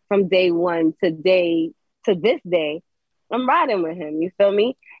me from day one to this day, I'm riding with him. You feel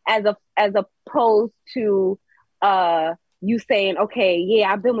me? As opposed to you saying, okay,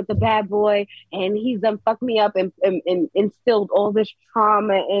 yeah, I've been with the bad boy and he's done fucked me up and instilled all this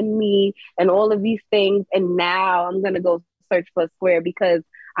trauma in me and all of these things. And now I'm going to go search for a square because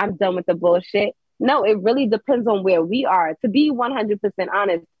I'm done with the bullshit. No, it really depends on where we are. To be 100%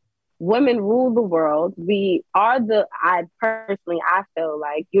 honest, women rule the world. We are I feel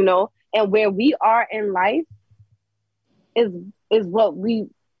like, you know, and where we are in life is what we,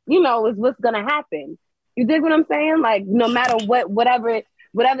 you know, is what's going to happen. You dig what I'm saying? Like, no matter whatever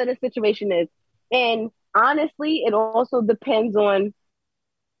the situation is. And honestly, it also depends on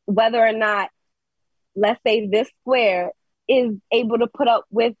whether or not, let's say, this square is able to put up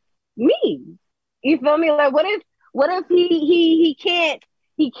with me. You feel me? Like, what if he's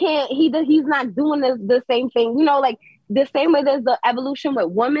not doing the same thing? You know, like the same way there's the evolution with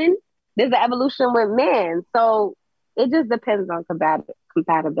women, there's the evolution with men. So it just depends on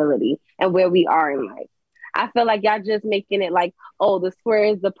compatibility and where we are in life. I feel like y'all just making it like, oh, the square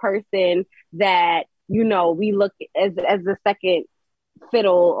is the person that, you know, we look as the second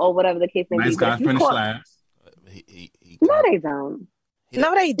fiddle or whatever the case may be. Nice guy finished last. No, they don't.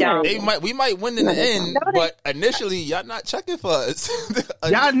 No, they don't. We might win in the end, but initially, y'all not checking for us.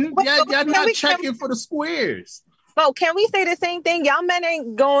 y'all not checking for the squares. But can we say the same thing? Y'all men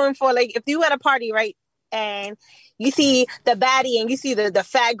ain't going for, like, if you at a party, right, and you see the baddie and you see the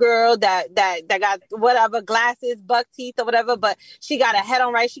fat girl that got whatever glasses, buck teeth or whatever, but she got her head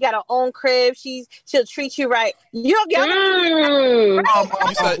on right. She got her own crib. She'll treat you right. Wait,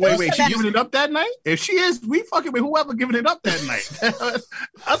 she giving it up that night? If she is, we fucking with whoever giving it up that night.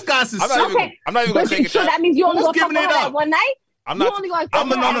 Us guys is I'm not even gonna take it. So that means you only gonna fuck her that one night? I'm not.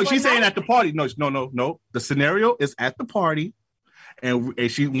 No. She's saying at the party. No. The scenario is at the party, and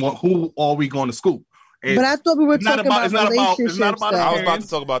she want who are we going to scoop? But I thought we were talking about relationships. I was about to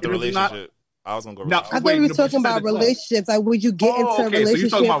talk about the relationship. I was gonna go. I thought we were talking about relationships. Like, would you get into a relationship? So you're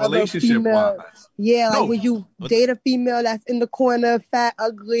talking about relationship wise. Yeah, like would you date a female that's in the corner, fat,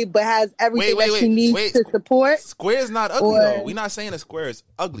 ugly, but has everything that she needs to support? Square is not ugly though. We're not saying a square is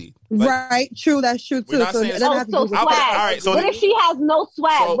ugly. Right? True. That's true too. So swag. All right. So what if she has no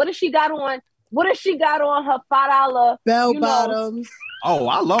swag? What if she got on? What if she got on her $5 bell bottoms? Oh,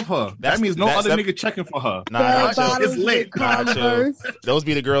 I love her. That means no other nigga checking for her. Nah, it's lit. Those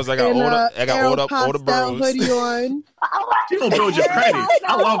be the girls that got older bros. Hoodie on. She gonna build your credit.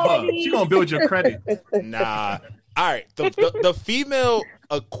 I love her. She gonna build your credit. Nah. All right. The female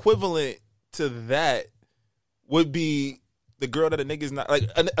equivalent to that would be the girl that a nigga's not like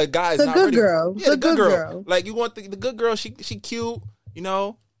a guy's The not good ready. girl. Yeah, The good girl. Like you want the good girl. She cute. You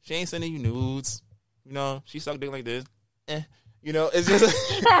know, she ain't sending you nudes. You know, she suck dick like this. You know, it's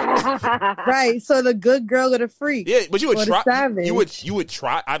just Right. So the good girl or the freak. yeah. But you would Or the try. savage. You would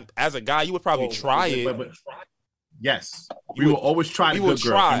try. As a guy, you would probably try it. Yes, we will always try the we will good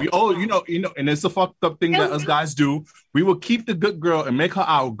girl. try. And you know, and it's a fucked up thing that us guys do. We will keep the good girl and make her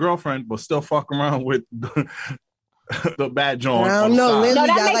our girlfriend, but still fuck around with the bad joint. I don't know. Lily No,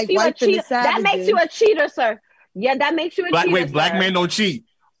 that got makes like you a wiped in the cheater. That makes you a cheater, sir. Yeah, that makes you a cheater. Black sir. men don't cheat.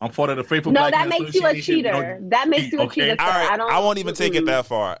 I'm part of the faithful. No, Black that Men makes you a Association. cheater. That makes you a cheater, sir. All right, I I won't even take it that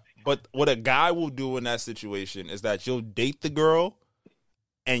far. But what a guy will do in that situation is that you'll date the girl,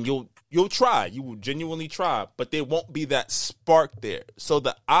 and you'll try. You will genuinely try, but there won't be that spark there. So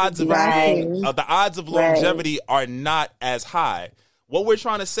the odds of longevity are not as high. What we're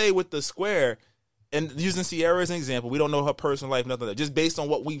trying to say with the square, and using Sierra as an example, we don't know her personal life, nothing like that. Just based on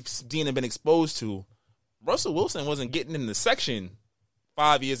what we've seen and been exposed to, Russell Wilson wasn't getting in the section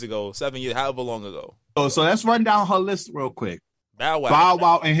 5 years ago, 7 years, however long ago. So let's run down her list real quick. Bow Bow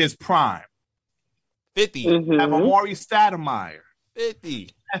Wow in his prime. 50. Have Amari Stoudemire. 50.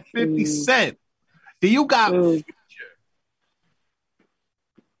 At 50 Cent. Then you got Future.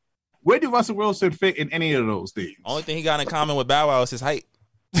 Where did Russell Wilson fit in any of those things? Only thing he got in common with Bow Wow is his height.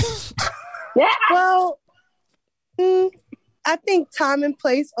 Well, I think time and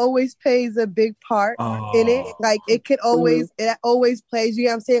place always plays a big part in it. Like it always plays. You know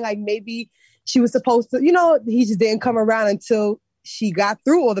what I'm saying? Like maybe she was supposed to, he just didn't come around until she got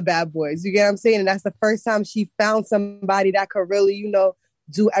through all the bad boys. You get what I'm saying? And that's the first time she found somebody that could really,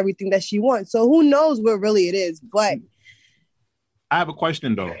 do everything that she wants. So who knows what really it is? But I have a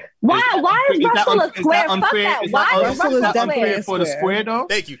question though. Why is Russell a square? Fuck that. Why is Russell a unfair for the square though?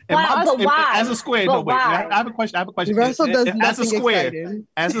 Thank you. Why? As a square, But no, wait. why? I have a question. Russell does as a nothing square. exciting.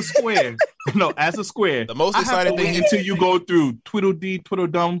 As a square. No, as a square. The most I have exciting to thing wait until you go through Tweedledee,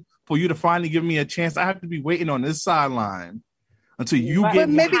 Tweedledum for you to finally give me a chance. I have to be waiting on this sideline until you But get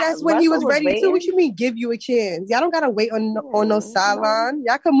me. maybe that's when he was Russell was ready to. What waiting. you mean give you a chance? Y'all don't gotta wait on no sideline.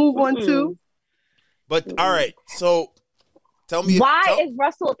 Y'all can move on too. But all right, so tell me Why is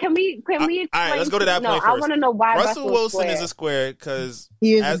Russell? Can we explain? all right, let's go to that point I first. want to know why Russell Wilson square. is a square because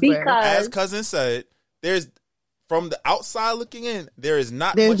He is as, a square. as cousin said, there's from the outside looking in, there is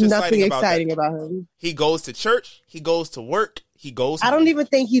not There's much nothing exciting about him. He goes to church, he goes to work, he goes. I don't even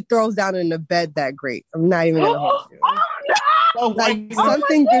think he throws down in the bed that great. I'm not even gonna hold you. Like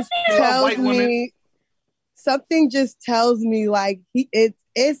something just tells me. Something just tells me like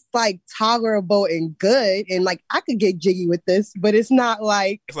it's like tolerable and good, and like I could get jiggy with this, but it's not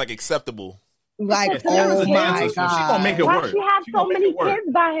like It's like acceptable. like Sierra's oh a my dancer, so she gonna make god. it Why work. she have She so gonna make many it work.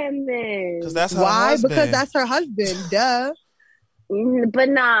 kids by him then? Because that's her Why? husband. Because that's her husband. Duh. But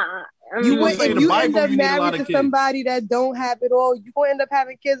nah. You would, say if the you end Bible, up you need a lot married of to kids. somebody that don't have it all, you gonna end up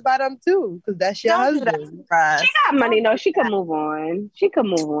having kids by them too, because that's your Don't do that husband. to us. She got money. No, she can move on. She can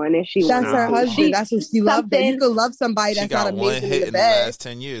move on if she That's wants her to. husband. That's what she loves. That you something- can love somebody she that's not got one amazing hit in the in the bed. last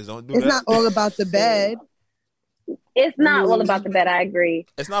 10 years. Don't do It's that. not all about the bed. It's not all about the bed. I agree.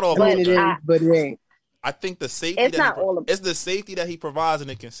 It's not all I about mean, it that. is, but it ain't. I think the safety It's that not all it's the safety that he provides and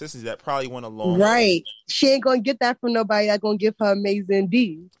the consistency that probably went a long way. Right. She ain't gonna get that from nobody that's gonna give her amazing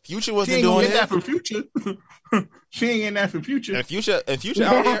D. Future She wasn't ain't gonna doing get it. that from Future. She ain't getting that from Future.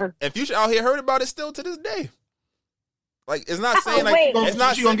 And Future out here heard about it still to this day. Like it's not saying like wait. it's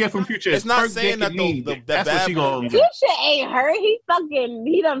not she gonna saying, get from Future. it's not Perk, saying dick, that and mean the dick. That's what bad she gonna get. Future ain't her.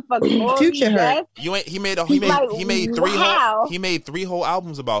 He done fucked Lori Future hurt. Beth. you ain't he made Wow. three whole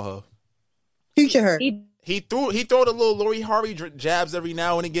albums about her. Future her. He threw the little Lori Harvey jabs every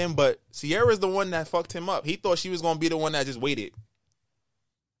now and again, but Sierra's the one that fucked him up. He thought she was gonna be the one that just waited.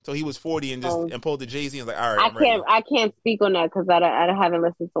 So he was 40 and and pulled the Jay-Z and was like, all right, I can't speak on that because I haven't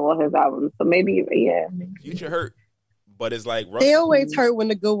listened to all his albums. So maybe Future hurt. But it's like They always hurt when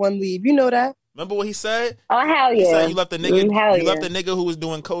the good one leave. You know that? remember what he said? Oh hell He yeah! said you left the nigga Hell you left yeah. the nigga who was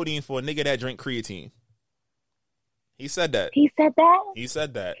doing codeine for a nigga that drank creatine. He said that. He said that. He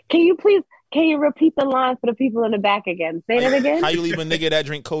said that. Can you repeat the line for the people in the back again? Say that again. How you leave a nigga that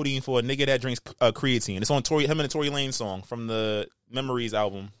drink codeine for a nigga that drinks creatine? It's on him and the Tory Lanez song from the Memories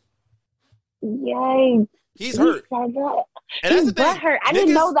album. Yay! He's hurt. And And that's the thing. hurt. I didn't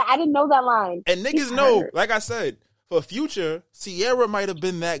Niggas- know that. I didn't know that line. And niggas He's know, hurt. like I said, for Future, Sierra might have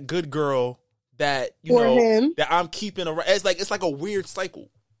been that good girl that For him. that I'm keeping around. It's like a weird cycle.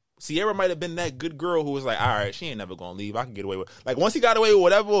 Sierra might have been that good girl who was like, all right, she ain't never gonna leave. I can get away with. Like once he got away with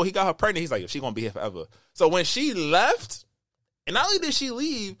whatever, or he got her pregnant. He's like, she gonna be here forever. So when she left, and not only did she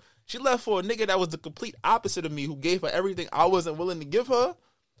leave, She left for a nigga that was the complete opposite of me, who gave her everything I wasn't willing to give her.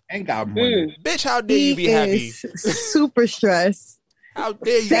 And got money. Bitch, how dare you be He happy? is super stressed. How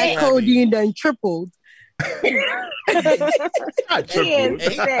dare you be That happy? codeine done tripled. Not triple. And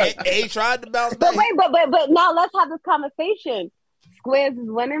he tried to bounce back. But wait, but now let's have this conversation. Squares is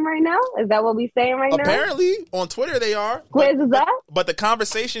winning right now? Is that what we saying right now? Apparently, on Twitter they are. Squares is up? But the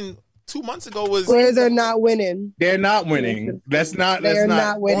conversation 2 months ago was Squares are not winning. They're not winning. Let's not. They're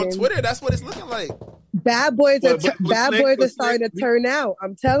not on winning. Twitter. That's what it's looking like. Bad boys are But bad Slick- boys but are starting to Slick- turn out.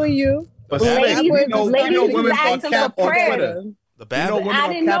 I'm telling you. But Ladies- Slick, you know ladies women is are asking cap for on prayers. Twitter. The bad You know women I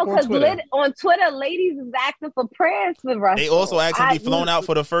are didn't cap know on because Twitter. on Twitter, ladies is asking for prayers for Russell. They also asking to be flown out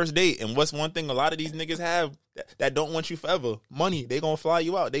for the first date. And what's one thing a lot of these niggas have that don't want you forever? Money. They gonna fly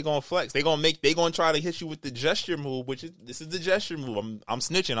you out. They gonna flex. They gonna try to hit you with the gesture move, this is the gesture move. I'm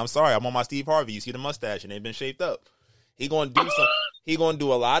snitching. I'm sorry. I'm on my Steve Harvey. You see the mustache and they've been shaped up. He gonna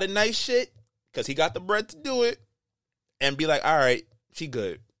do a lot of nice shit because he got the bread to do it, and be like, all right, she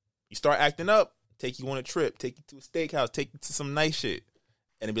good. You start acting up, take you on a trip, take you to a steakhouse, take you to some nice shit.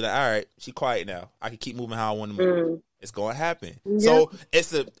 And it'd be like, all right, she quiet now. I can keep moving how I want to move. It's gonna happen. So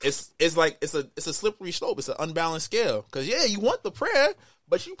it's a slippery slope. It's an unbalanced scale. Cause yeah, you want the prayer,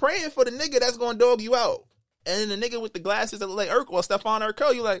 but you praying for the nigga that's gonna dog you out. And the nigga with the glasses that look like Urkel or Stephon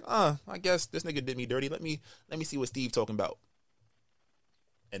Urkel, you like, I guess this nigga did me dirty. Let me see what Steve talking about.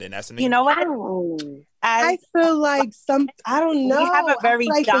 And then that's the nigga. You know what? I feel like I don't know. We have a very I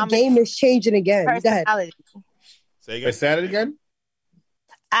feel like the dominant game is changing again. Go ahead. personality. Say again. Say it again.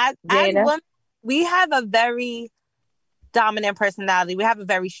 As Jada? women, we have a very dominant personality. We have a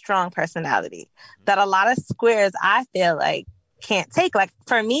very strong personality that a lot of squares, I feel like, can't take. Like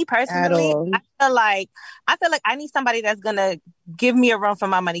for me personally, At all. I feel like I need somebody that's gonna give me a run for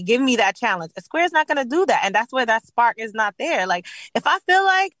my money, give me that challenge. A square's not gonna do that, and that's where that spark is not there. Like if I feel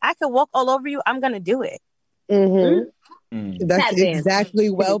like I could walk all over you, I'm gonna do it. Mm-hmm. That's Tap dance. exactly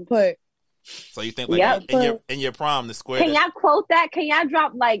well put. So you think like Yep. in your prom, the square Can y'all quote that? Can y'all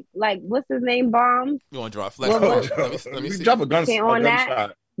drop like what's his name bombs? you want to drop flex? Well, Let me see. Drop a gun. Okay, A on that.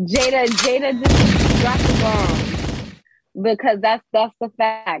 gunshot. Jada just dropped the bomb because that's the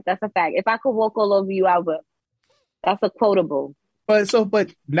fact. That's a fact. If I could walk all over you, I would. That's a quotable. But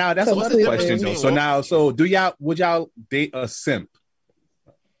now that's So another what's the question difference though. between So would y'all date a simp?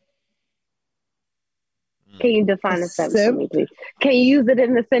 Can you define a sentence for Simp? me, please? Can you use it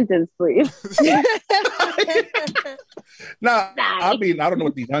in a sentence, please? Nah, I Nice. mean, I don't know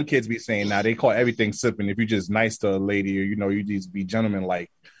what these young kids be saying now. They call everything simping. If you're just nice to a lady or, you just be gentleman, like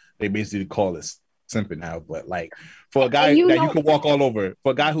they basically call it simping now. But like for a guy And you that know- you can walk all over,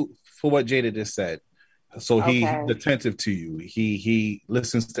 for what Jada just said. So he's Okay. attentive to you. He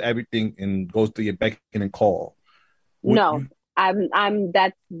listens to everything and goes through your beck and call. No, I'm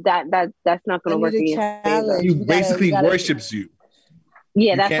that's not I gonna work need in a your challenge. favor. He You gotta- basically you gotta- worships you.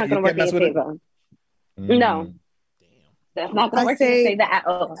 Yeah, You that's can't- not gonna you work in can't your mess with it? favor. No. That's not gonna I work in your say- favor at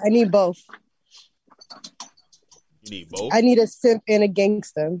all. I need both. You need both. I need a simp and a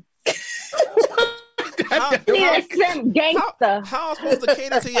gangster. How, You need a simp gangster. how am I supposed to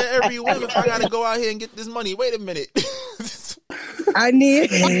cater to your every whim if I gotta go out here and get this money? Wait a minute. I need.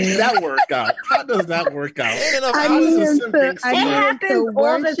 That work out? How does that work out? Ain't enough I hours. need him simp to. gangster. I It need him happens to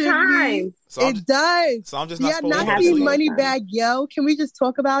all the worship time. me. So I'm It just, does. so I'm just not Yeah, supposed to not go to the sleep. money bag yo. Can we just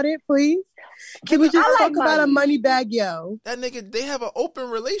talk about it, please? Can we just I like talk about a money. money bag yo? That nigga, they have an open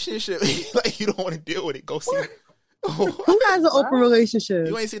relationship. Like you don't want to deal with it. Go see. Who has an open relationship?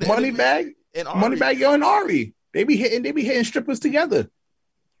 You ain't see the Money interview? bag, And money bag, yo, and Ari. They be hitting strippers together.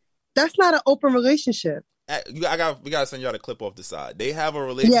 That's not an open relationship. We gotta send y'all the clip off the side. They have a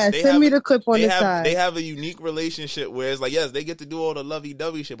relationship. Yeah, send me the clip on the side. They have a unique relationship where it's like, yes, they get to do all the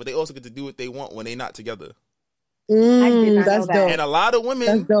lovey-dovey shit, but they also get to do what they want when they not together. I did not That's know that. dope. And a lot of women,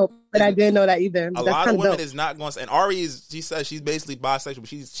 That's dope. But I didn't know that either. a That's lot of kind of women dope. is not going to. And Ari she says she's basically bisexual, but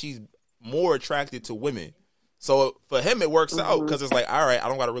she's more attracted to women. So for him, it works out because it's like, all right, I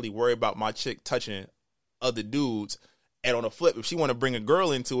don't got to really worry about my chick touching other dudes. And on the flip, if she want to bring a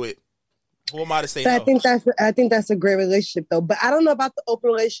girl into it, who am I to say So no? I think that's a great relationship though. But I don't know about the open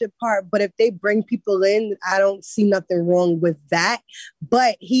relationship part. But if they bring people in, I don't see nothing wrong with that.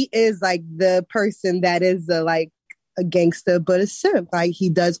 But he is like the person that is a gangster, but a simp. Like he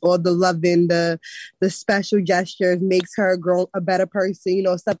does all the loving, the special gestures, makes her a better person,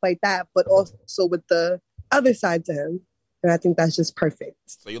 stuff like that. But also with the other side to him. And I think that's just perfect.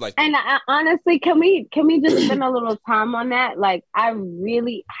 So you like And honestly, can we just spend a little time on that? Like,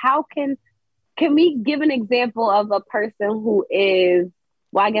 can we give an example of a person who is,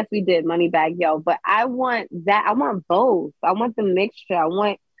 well, I guess we did Moneybag Yo, but I want that. I want both. I want the mixture. I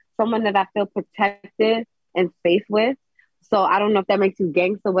want someone that I feel protected and safe with. So I don't know if that makes you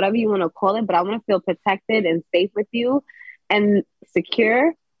gangster, whatever you want to call it, but I want to feel protected and safe with you and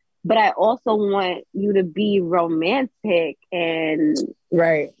secure. But I also want you to be romantic and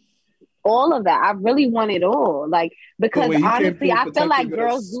Right. all of that. I really want it all. Like, because wait, you can't honestly, feel I feel protected like with a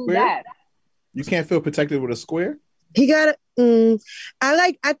girls do square? that. You can't feel protected with a square? He got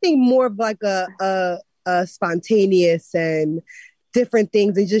I think more of like a spontaneous and different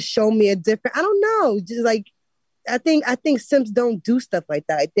things and just show me a different, I don't know, just like I think simps don't do stuff like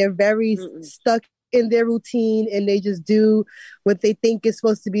that. Like, they're very stuck in their routine and they just do what they think is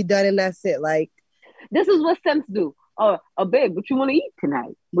supposed to be done and that's it. Like, this is what simps do. Babe, what you want to eat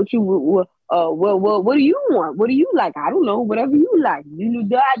tonight? What do you want? What do you like? I don't know. Whatever you like. You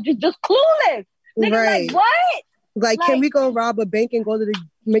just clueless. Nigga, right. like what? Like, can we go rob a bank and go to the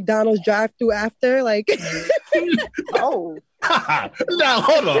McDonald's drive-thru after? Like, oh. Now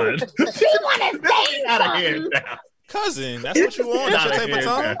hold on. She want to say Out of here something. now. Cousin, that's what you want? That's your type of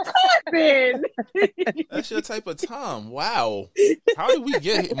time? Cousin. That's your type of time. Wow. How did we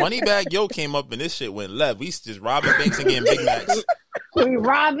get here? Moneybag Yo came up and this shit went left. We just robbing banks and getting Big Macs. We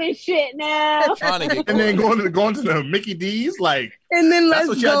robbing shit now. Trying to get And then going to the Mickey D's, like, and then that's let's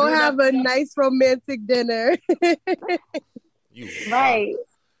what y'all go do have now? a nice romantic dinner. You Right.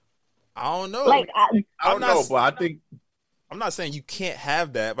 I don't know. Like, I I'm don't not- know, but I think I'm not saying you can't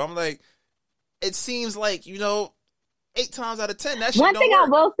have that, but I'm like, it seems like, 8 times out of 10, that shit one don't thing work. I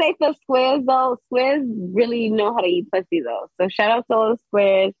will say for squares though, squares really know how to eat pussy though. So shout out to all the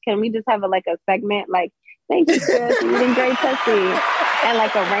squares. Can we just have a segment like, thank you, squares, for eating great pussy, and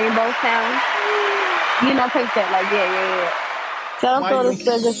like a rainbow sound? Type shit. Like, yeah. Shout out to all the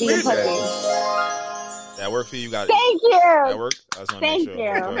squares that's eating pussy. That work for you? Got Thank you. That work? I just wanna Thank make you.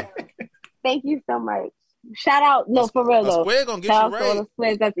 sure. Okay. Thank you so much. Shout out, no, for real A though. square gonna get Shout you out to all right. the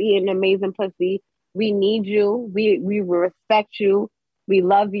squares that's eating amazing pussy. We need you. We respect you. We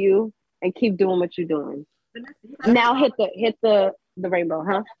love you, and keep doing what you're doing. Now hit the rainbow,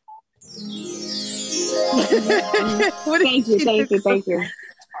 huh?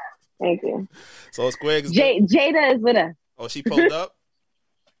 Thank you. So square is Jada is with us. Oh, she pulled up?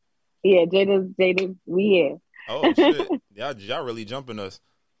 Yeah, Jada, we here. Oh shit. Y'all really jumping us.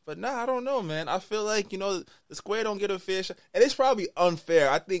 But nah, I don't know, man. I feel like, the square don't get a fair shot. And it's probably unfair.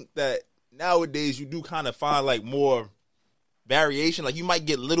 I think that nowadays you do kind of find like more variation. Like you might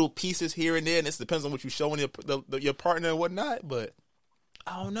get little pieces here and there, and this depends on what you showing your partner and whatnot. But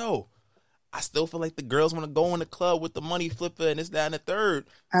I don't know. I still feel like the girls want to go in the club with the money flipper and this, that, and the third.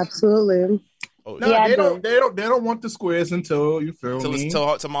 Absolutely. Oh, no, Yeah, they I don't. They don't want the squares until you feel Till me. it's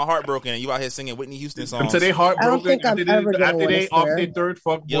till my heart broken and you out here singing Whitney Houston songs. Until they I don't heartbroken. think I'm ever gonna After want a they off square. their third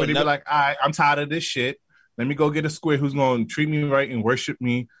fuck Yo, boy, they be never- like, all right, I'm tired of this shit. Let me go get a square who's gonna treat me right and worship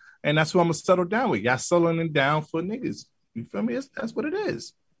me, and that's who I'm gonna settle down with. Y'all settling down for niggas. You feel me? That's what it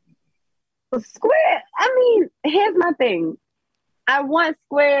is. Square. I mean, here's my thing. I want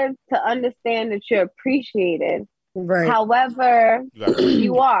squares to understand that you're appreciated. Right. However,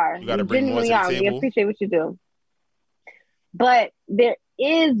 you are. You gotta You bring more to genuinely the are. We table. appreciate what you do. But there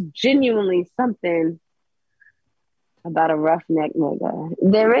is genuinely something about a roughneck nigga.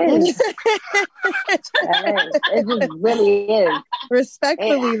 There is. It just really is.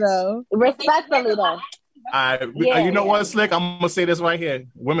 Respectfully, though. Respectfully, though. You know what, Slick? I'm gonna say this right here.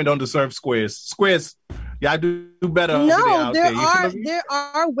 Women don't deserve squares. Squares, y'all do better. over No, there out You feel me? there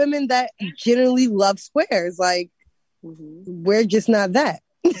are women that genuinely love squares. Like, we're just not that.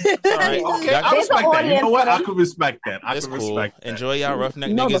 All right. Okay, I Y'all- respect that. You know what? I could respect that. I It's could cool. respect that. Enjoy y'all roughneck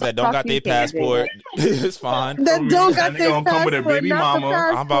No, niggas the that don't fuck got you their can't do passport. It's fine. That don't got That nigga their gonna come with a passport, baby not the mama.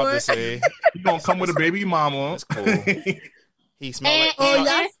 passport. I'm about to say You gonna come with a baby mama? it's cool. He smell like Oh,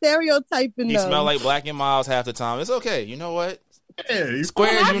 y'all stereotyping he them. smell like Black and Miles half the time. It's okay. You know what? Yeah, you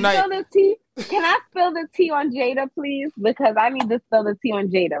Squares Can I unite. spill the tea? Can I spill the tea on Jada, please? Because I need to spill the tea on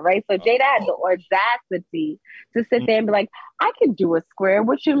Jada, right? So Jada had the audacity to sit there and be like, I could do a square.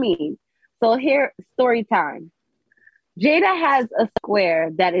 What you mean? So here, story time. Jada has a square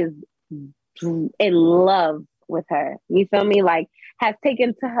that is in love with her. You feel me? Like, has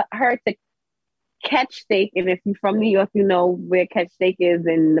taken to her to Catch Steak. And if you're from New York, you know where Catch Steak is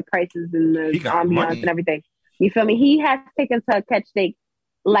and the prices and the He got ambiance money. and everything. You feel me? He has taken to Catch Steak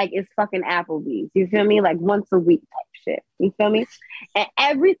like it's fucking Applebee's. You feel me? Like once a week type shit. You feel me? And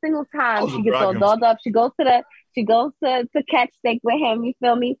every single time was she gets all bragging. dolled up, she goes to Catch Steak with him. You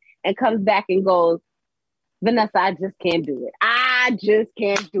feel me? And comes back and goes, Vanessa, I just can't do it. I just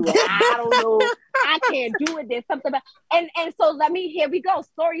can't do it. I don't know. I can't do it. There's something about and so here we go.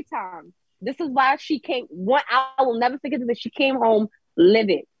 Story time. This is why she came. I will never forget this. She came home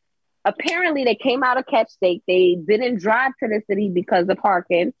livid. Apparently, they came out of Catch Steak. They didn't drive to the city because of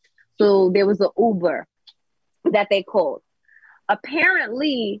parking. So there was an Uber that they called.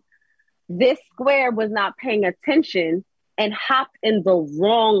 Apparently, this square was not paying attention and hopped in the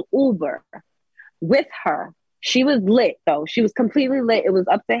wrong Uber with her. She was lit, though. She was completely lit. It was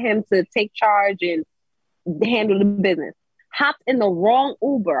up to him to take charge and handle the business. Hopped in the wrong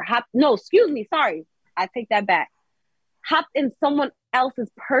Uber. Sorry. I take that back. Hopped in someone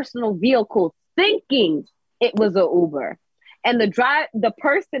else's personal vehicle thinking it was an Uber. And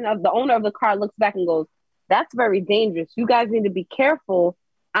the owner of the car looks back and goes, "That's very dangerous. You guys need to be careful.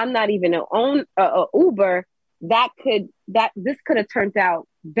 I'm not even an Uber. This could have turned out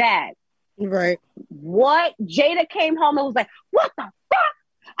bad." Right. What? Jada came home and was like, "What the fuck?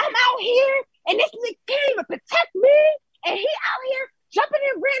 I'm out here and this nigga came to protect me and he out here jumping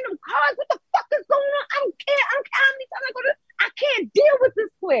in random cars. What the fuck is going on? I don't care how many times I go to. I can't deal with this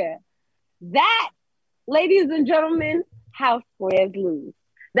square." That, ladies and gentlemen, how squares lose.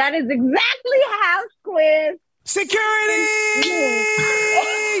 That is exactly how squares security.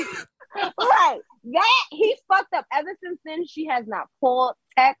 Right. That he fucked up. Ever since then, she has not called,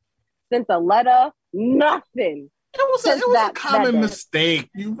 text, sent a letter, nothing. It was a common mistake.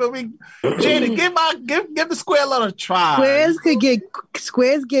 You feel me? Jada, give the square a little try.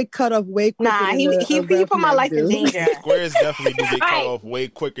 Squares get cut off way quicker. Nah, he put my life in danger. Squares definitely do get cut off way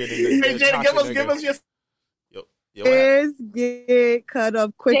quicker than Hey, Jada, give us your. Squares get cut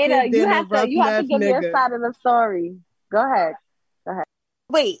off quicker Jada, than a rough you have to give your side of the story. Go ahead.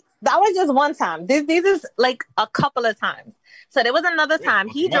 Wait, that was just one time. This is like a couple of times. So there was another time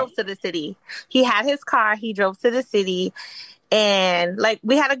he drove to the city. He had his car. He drove to the city, and like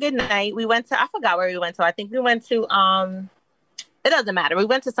we had a good night. We went to, I forgot where we went to. I think we went to it doesn't matter. We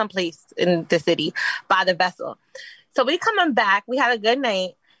went to some place in the city by the vessel. So we coming back. We had a good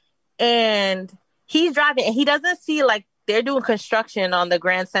night, and he's driving, and he doesn't see like they're doing construction on the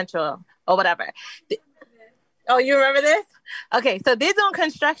Grand Central or whatever. Oh, you remember this? Okay, so they're doing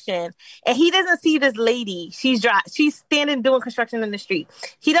construction, and he doesn't see this lady. She's standing doing construction in the street.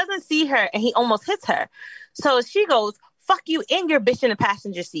 He doesn't see her, and he almost hits her. So she goes, "Fuck you and your bitch in the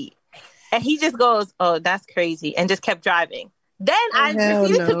passenger seat." And he just goes, "Oh, that's crazy," and just kept driving. Then I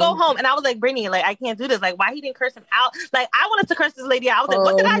proceeded to go home, and I was like, "Brittany, like, I can't do this. Like, why he didn't curse him out? Like, I wanted to curse this lady out. I was like,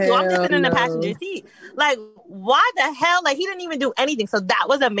 what did I do? I'm just sitting in the passenger seat. Like, why the hell? Like, he didn't even do anything." So that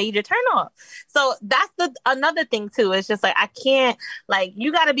was a major turnoff. So that's another thing too. It's just like, I can't, like,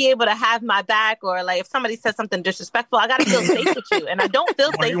 you got to be able to have my back, or like if somebody says something disrespectful, I got to feel safe with you, and I don't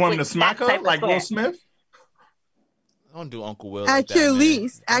feel safe. You want with to smack her like Will Smith? Don't do Uncle Will. At like your that,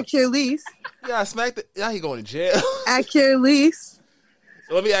 least. At your least. Yeah, I smacked it. Now he going to jail. At your least.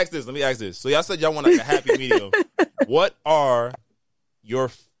 So let me ask this. So y'all said y'all want like a happy medium. What are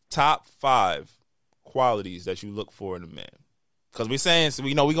your top 5 qualities that you look for in a man? Because we're saying, so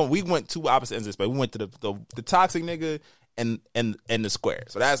we went two opposite ends of this, but we went to the toxic nigga and the square.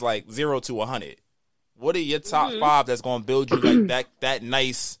 So that's like 0 to 100. What are your top 5 that's gonna build you like that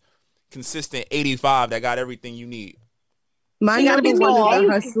nice, consistent 85 that got everything you need? Mine gotta be one of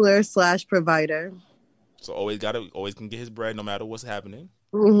the hustler / provider. So always can get his bread no matter what's happening.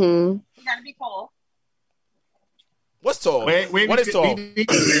 Mm-hmm. You gotta be tall. What's tall? What is tall? No, we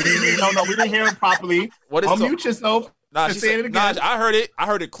didn't hear it properly. What is tall? Unmute yourself. Nah, say it again. Nah, I heard it. I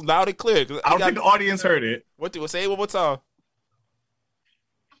heard it loud and clear. I don't think the audience heard it. Say it one more time.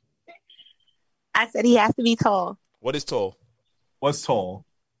 I said he has to be tall. What is tall? What's tall?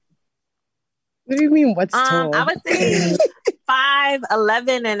 What do you mean, what's tall? I would say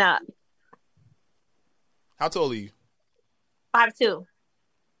 5'11" and up. How tall are you? 5'2".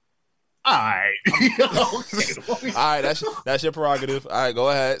 All right. All right, that's your prerogative. All right, go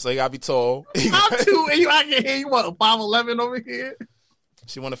ahead. So you gotta be tall. 5'2", and you out here, you want a 5'11" over here?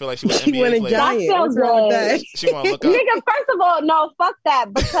 She want to feel like she was an NBA player. That feels good. She want to look up. Nigga, first of all, no, fuck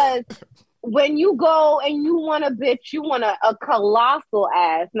that, because when you go and you want a bitch, you want a colossal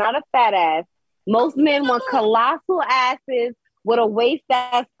ass, not a fat ass. Most men want colossal asses with a waist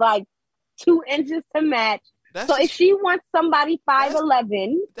that's like 2 inches to match. If she wants somebody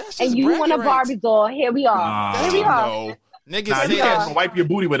 5'11" and you want a Barbie doll, here we are. Here we are. No. Niggas you say can't wipe your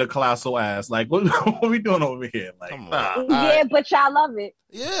booty with a colossal ass. Like, what are we doing over here? Like, Yeah, but y'all love it.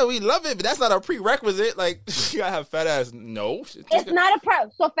 Yeah, we love it, but that's not a prerequisite. Like, you gotta have fat ass. No. It's not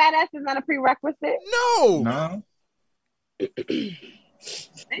a so fat ass is not a prerequisite? No.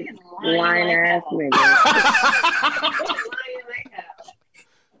 Lying ass nigga.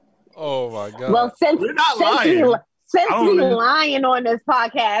 Oh my god. Well, since Since I don't we really- lying on this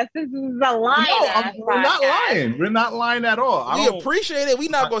podcast, this is a lying. We're not lying. We're not lying at all. I We don't- appreciate it. We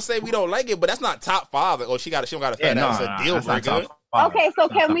not gonna say we don't like it, but that's not top 5. Oh, she don't got a fat ass. That's a deal that's not breaker. top five. Okay, so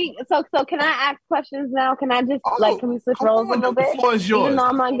That's not can top we? So can I ask questions now? Can I just Oh, can we switch come roles a on, little the bit? floor is yours. Even though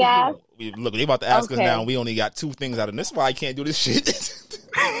I'm on gas. Look, they about to ask us Okay. now, and we only got 2 things out of this. That's why I can't do this shit.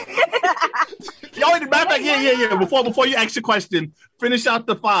 Yo, matter of fact, yeah. Before you ask your question, finish out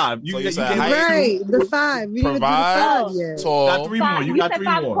the 5. So you said gave height, us Right, the 5. We didn't do the Provide, 5 yet. tall, got 3 more. You got said 3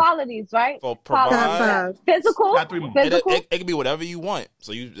 5 more. qualities, right? for Top provide. 5. Physical. Got 3 more. Physical. It can be whatever you want.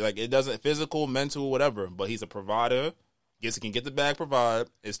 So you like it doesn't physical, mental, whatever. But he's a provider. Guess he can get the bag. Provide.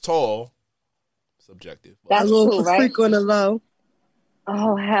 Is tall. Subjective. A That's little cool, right? freak on the low.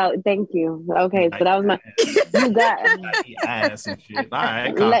 Oh hell, thank you. Okay, so that was my. You got. ass and shit. All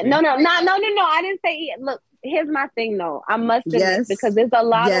right, No, copy. no. I didn't say eat. Look, here's my thing though. I must admit, Yes. because there's a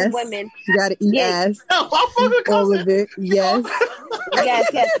lot Yes. of women. You gotta eat Yeah. ass. Hell, my fucking All cousin. of it. Yes.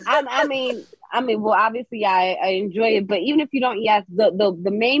 Yes. I mean, well, obviously, I enjoy it, but even if you don't, yes, the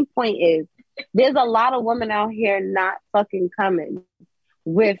main point is there's a lot of women out here not fucking coming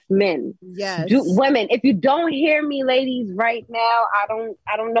with men. Yes. Women, if you don't hear me, ladies, right now, I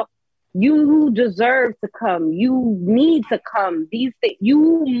don't know. You deserve to come. You need to come. These things,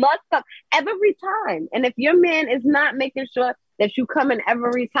 you must come every time. And if your man is not making sure that you come in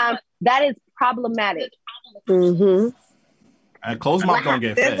every time, that is problematic. Mm-hmm. And closed mouth don't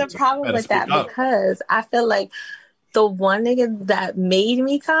get fed. There's a so problem better with that speak up. because I feel like the one nigga that made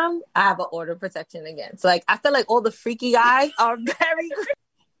me come, I have an order of protection against. Like, I feel like all the freaky guys are very.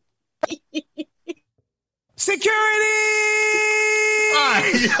 Security!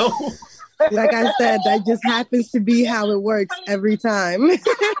 Yo. Like I said, that just happens to be how it works every time. Yo, can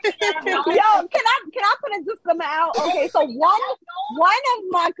I put a disclaimer out? Okay, so one of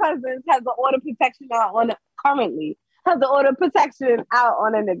my cousins has the order protection out on currently has the order protection out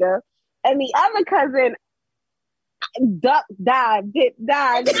on a nigga, and the other cousin died.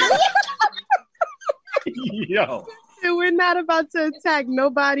 Yo. We're not about to attack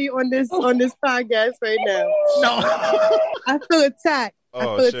nobody on this podcast right now. No. I feel attacked.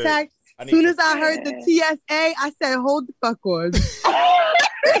 Oh, I feel shit. attacked. I As need soon to- as I heard the TSA, I said, "Hold the fuck on."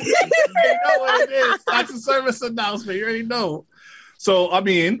 You know what it is. That's a service announcement. You already know. So, I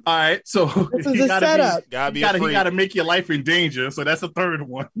mean, all right. So, This is he a gotta setup. Gotta be he a freak. gotta make your life in danger. So, that's the third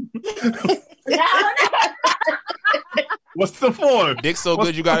one. What's the fourth? Dick so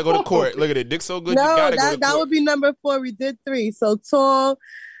good you gotta go to court. Look at it. Dick so good you No, gotta go to that court. would be number 4. We did 3. So tall,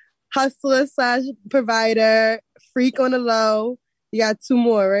 hustler / provider, freak on the low. You got 2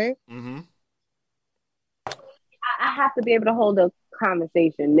 more, right? Mm-hmm. I have to be able to hold a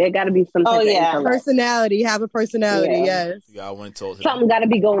conversation. There got to be some. Oh, type of yeah. intellect. Personality. Have a personality. Yeah. Yes. You got one told him. Something got to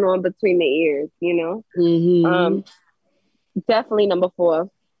be going on between the ears. You know. Mm-hmm. Definitely number 4.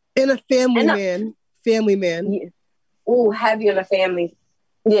 And a family And a- man. Family man. Yeah. Oh, heavy on the family.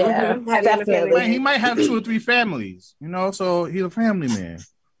 Yeah, Mhm. Heavy on the definitely. Man, he might have 2 or 3 families, you know, so he's a family man.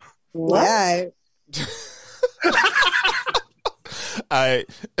 Yeah. All right,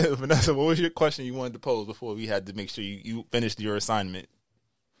 Vanessa, what was your question you wanted to pose before we had to make sure you finished your assignment?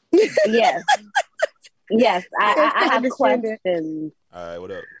 Yes. Yes, I have Understand it. questions. All right,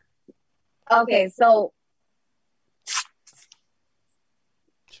 what up? Okay, so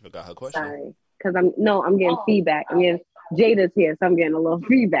She forgot her question. sorry, because I'm getting feedback. Jada's here, so I'm getting a little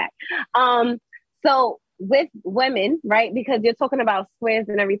feedback. So with women, right? Because you're talking about squares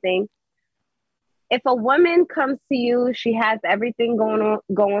and everything. If a woman comes to you, she has everything going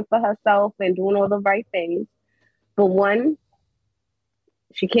for herself and doing all the right things. But 1,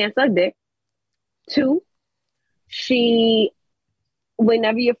 she can't suck dick. 2,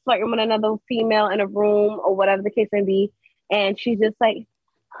 whenever you're flirting with another female in a room or whatever the case may be, and she's just like,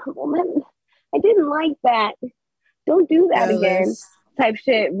 "Woman, I didn't like that. Don't do that again." Jealous. Type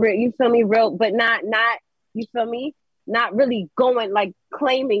shit. You feel me? Real, but not. You feel me? Not really going like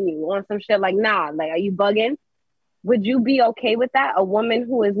claiming you on some shit. Like, nah. Like, are you bugging? Would you be okay with that? A woman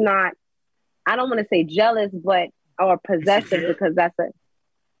who is not, I don't want to say jealous, but or possessive, Insecure? because that's a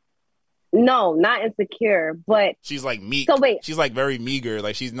no, not insecure, but She's like meek. So wait. She's like very meager.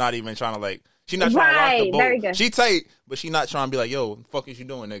 Like she's not even trying to like. She's not trying to rock the Right, boat. very good. She tight, but she not trying to be like, "Yo, the fuck is you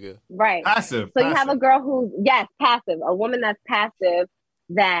doing, nigga?" right. Passive. So you have a girl who's, yes, passive. A woman that's passive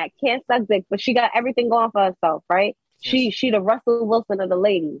that can't suck dick, but she got everything going for herself, right? She the Russell Wilson of the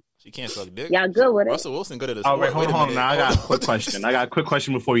ladies. She can't suck dick. Y'all good with it? Russell Wilson good at this. Oh, wait, hold on. Now I got a quick question. I got a quick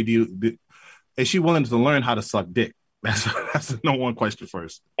question before you do. Is she willing to learn how to suck dick? That's the no one question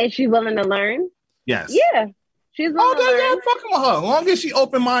first. Is she willing to learn? Yes. Yeah. She's willing Oh, to then learn. I'm fucking with her. As long as she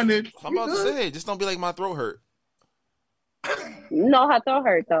open minded. I'm about to say, just don't be like my throat hurt. No, her throat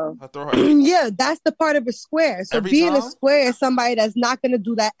hurt though. Her throat hurt. Yeah, that's the part of a square. So Every being a time? square is somebody that's not gonna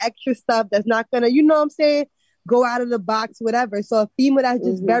do that extra stuff. That's not gonna, you know what I'm saying? Go out of the box, whatever. So a female that's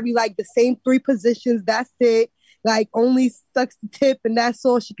just very like the same 3 positions. That's it. Like only sucks the tip and that's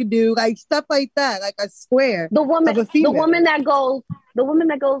all she could do. Like stuff like that. Like a square. The woman, of a female. the woman that goes,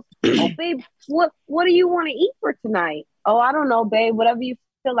 oh babe, what do you want to eat for tonight? Oh, I don't know, babe. Whatever you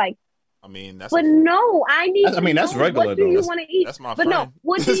feel like. I mean, that's. But no, I need. I mean, that's know, regular, What do though. you want to eat? That's my But friend. no,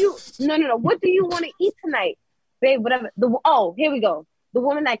 what do you? No. What do you want to eat tonight, babe? Whatever. Here we go. The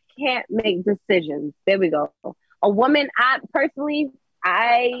woman that can't make decisions. There we go. A woman.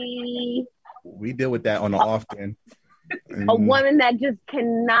 We deal with that on the often. A woman that just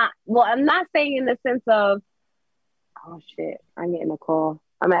cannot. Well, I'm not saying in the sense of. Oh shit! I'm getting a call.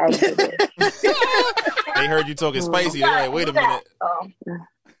 I'm gonna exit it. They heard you talking spicy. They're like, wait a minute. Oh.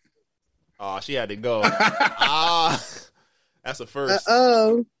 Oh, she had to go. That's a first.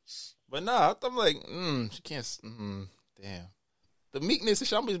 Oh. But nah, I'm like, she can't. Damn. The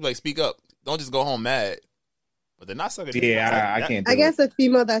meekness, I'm just like, speak up. Don't just go home mad. But they're not sucking. Yeah, I can't. I guess a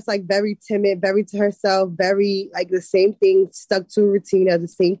female that's like very timid, very to herself, very like the same thing, stuck to a routine, does the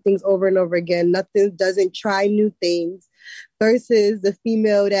same things over and over again. Nothing, doesn't try new things. Versus the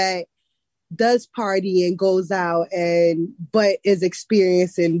female that does party and goes out but is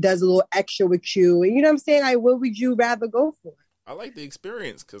experienced and does a little extra with you. And you know what I'm saying? Like, what would you rather go for? I like the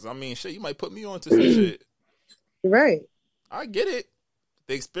experience because I mean, shit, you might put me on to some shit. Right. I get it.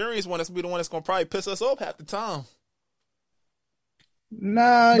 The experience one that's be the one that's gonna probably piss us off half the time.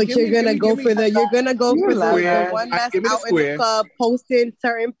 Nah, but you're gonna go for the one that's give me the out in the square. club posting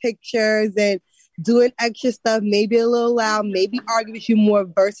certain pictures and doing extra stuff, maybe a little loud, maybe argue with you more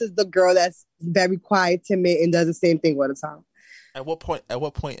versus the girl that's very quiet, timid, and does the same thing all the time. At what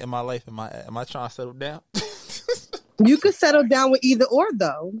point in my life am I trying to settle down? You could settle down with either or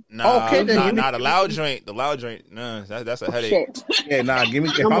though. Nah, Okay, then. the loud joint. The lout joint. Nah, that's a headache. Yeah, nah. Give me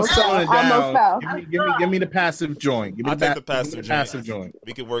if I'm Almost settling it fell. down. Give me the passive joint. Give me I'll take the passive give me joint. joint.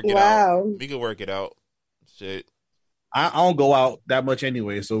 We could work it Wow. out. We could work it out. Shit. I don't go out that much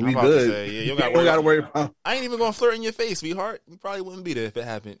anyway, so we I'm about to good. say, yeah, you We gotta don't gotta worry about. I ain't even gonna flirt in your face, sweetheart. You probably wouldn't be there if it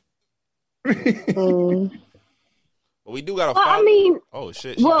happened. But we do gotta Well, follow. I mean, Oh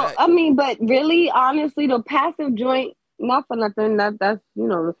shit. she well, back. I mean, but really, honestly, the passive joint, not for nothing. That's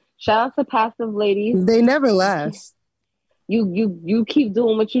shout out to passive ladies. They never last. You keep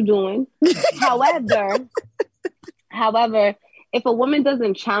doing what you're doing. However, if a woman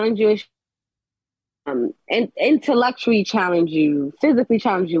doesn't challenge you, intellectually challenge you, physically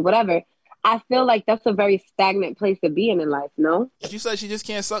challenge you, whatever, I feel like that's a very stagnant place to be in life. No. She said she just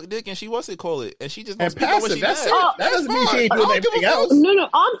can't suck dick, and she wants to call it, and she just And gonna speak up what passive. she That's mad. it. That doesn't mean she ain't I doing don't give a anything fuck. else. No,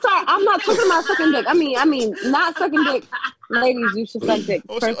 I'm sorry. I'm not talking about sucking dick. I mean, not sucking dick. Ladies, you should suck dick.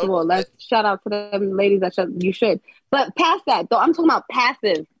 Oh, First of all, let's shout out to them ladies that you should. But past that, though, I'm talking about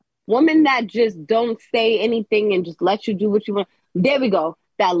passive. Women that just don't say anything and just let you do what you want. There we go.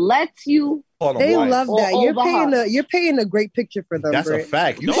 That lets you. They love that. Or You're over paying paying a great picture for them. That's a Britt.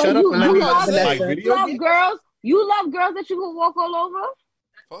 fact. You No, shut up and let me love watch it. like You video love games. girls. You love girls that you can walk all over.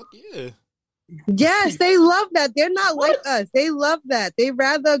 Fuck yeah. Yes, they love that. They're not like us. They love that. They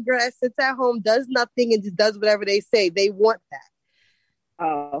rather a girl that sits at home, does nothing, and just does whatever they say. They want that.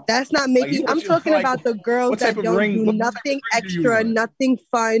 Oh, That's not making. I'm talking about the girls what that type of don't ring- do what nothing type of ring do you extra, want? nothing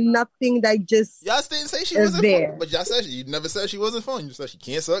fun, nothing that just. Y'all didn't say she is wasn't there. fun, but y'all said you never said she wasn't fun. You said she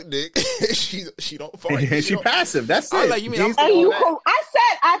can't suck dick. she don't fight. And she don't- passive. That's I it. like, you mean, Games and and all you that. could.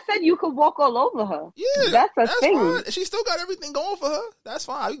 I said you could walk all over her. Yeah, That's a thing. fine. She still got everything going for her. That's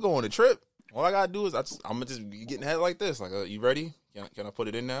fine. I can go on a trip. All I gotta do is I'm gonna just be getting head like this. Like, you ready? Can I put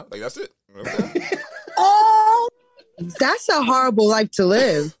it in now? Like, that's it. Okay. Oh, that's a horrible life to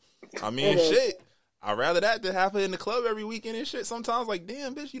live. I mean, shit. I'd rather that than have her in the club every weekend and shit. Sometimes, like,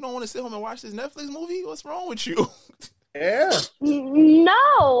 damn, bitch, you don't want to sit home and watch this Netflix movie? What's wrong with you? Yeah.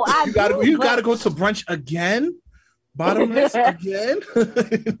 No, I You gotta do, you but- gotta go to brunch again. Bottomless again.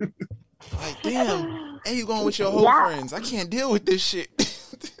 Like, damn, and you going with your whole friends. I can't deal with this shit.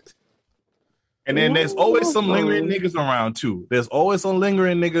 And then there's always some lingering niggas around too. There's always some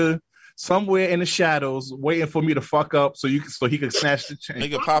lingering nigga somewhere in the shadows waiting for me to fuck up so he could snatch the chain.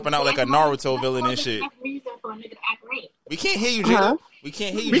 Nigga popping out like a Naruto villain and shit. We can't hear you, Jada. Huh? We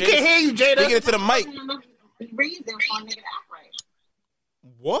can't hear you, We Jada. can't hear you, Jada. Speaking it to the mic. Reason for a nigga to act right.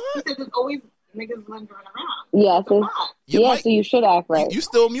 What? Because there's always niggas lingering around. Yes, Why? so you should act right. You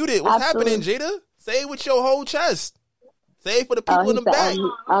still muted. What's Absolutely. happening, Jada? Say it with your whole chest. Say it for the people in the back.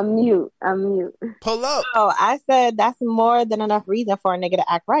 I'm mute. Pull up. Oh, I said that's more than enough reason for a nigga to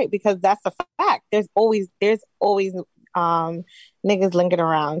act right because that's a fact. There's always niggas lingering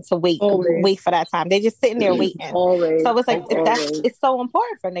around to wait Always. for that time. They just sitting there waiting. Always. So it's like if that's Always. it's so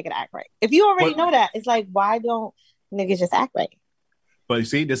important for a nigga to act right. If you already But- know that, it's like why don't niggas just act right? But you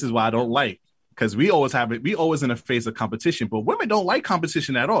see, this is why I don't like. Because we always have it, we always in a phase of competition, but women don't like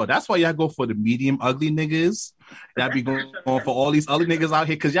competition at all. That's why y'all go for the medium ugly niggas. Y'all be going for all these other niggas out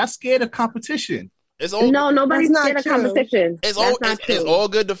here because y'all scared of competition. It's all No, nobody's That's not scared of true. competition. it's That's all not it's true. all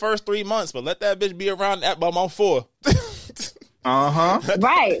good the first 3 months, but let that bitch be around at by month 4. Uh-huh.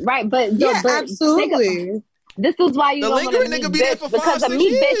 Right. But Yeah, but absolutely. this is why you The don't want a lingering meek nigga be there bitch, for because 5-6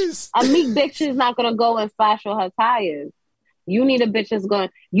 years. a meek bitch is not gonna go and slash on her tires. You need a bitch that's going.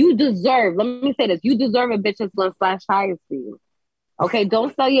 You deserve. Let me say this. You deserve a bitch that's going to slash tires for you. Okay,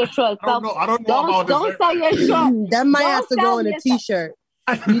 don't sell your short I don't self. know. I don't know about Don't sell your short. That might Don't have to sell go on a yourself. t-shirt.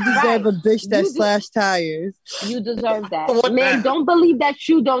 You deserve a bitch that You do- slash tires. You deserve that. What Man, that? don't believe that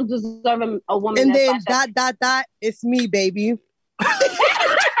you don't deserve a woman. And that then slash dot, it's me, baby.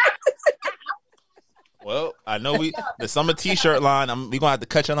 Well, I know the summer T-shirt line. We gonna have to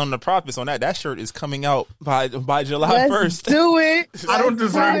catch on the profits on that. That shirt is coming out by July Let's 1st. do it. I don't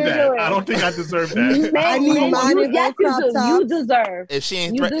deserve do that. it. I don't think I deserve that. Man, I need man, mine you, in yes, both you crop do. tops. You deserve. If she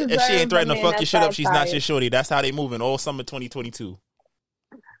ain't You threatening deserve to a fuck man your that shit up, she's not slash your shorty. That's how they moving all summer 2022.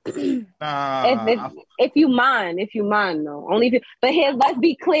 Nah, If you mind though, only if you. But here, let's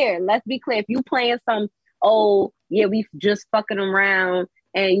be clear. If you playing some, oh yeah, we just fucking around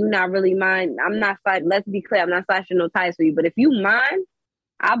and you not really mind. I'm not. Let's be clear. I'm not slashing no ties for you. But if you mind,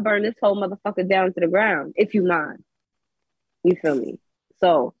 I'll burn this whole motherfucker down to the ground. If you mind, you feel me?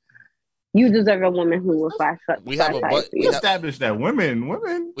 So you deserve a woman who will slash. We have a slash ties butt. for we you. established that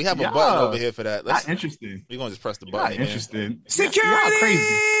women. We have a yeah, button over here for that. Not interested. We're gonna just press the Not button. man. interested. Security! Y'all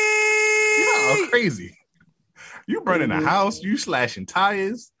crazy. Y'all crazy. You burning the house. You slashing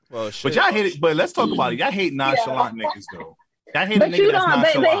tires. Well, shit. But y'all hate it. But let's talk about it. Y'all hate nonchalant niggas though. Y'all hate a But nigga you that's don't.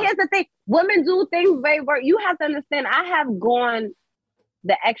 But nonchalant. here's the thing: women do things very work. You have to understand. I have gone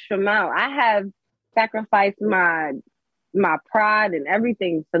the extra mile. I have sacrificed my pride and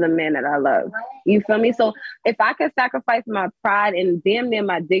everything for the man that I love. You feel me? So if I could sacrifice my pride and damn near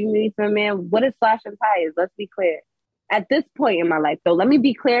my dignity for a man, what is slashing tires? Let's be clear. At this point in my life, though, let me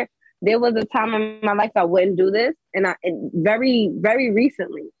be clear. There was a time in my life I wouldn't do this, and very, very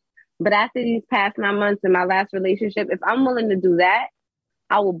recently. But after these past 9 months in my last relationship, if I'm willing to do that,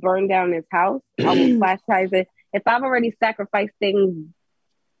 I will burn down this house. I will slash ties it. If I've already sacrificed things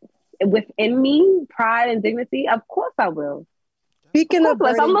within me, pride and dignity, of course I will. Speaking of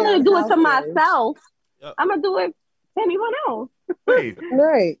If I'm willing to do it to houses, myself, Yep. I'm gonna do it to anyone else. Wait,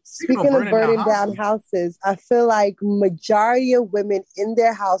 right. Speaking of burning down houses. houses, I feel like majority of women in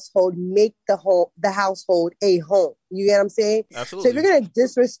their household make the household a home. You get what I'm saying? So if Absolutely. you're gonna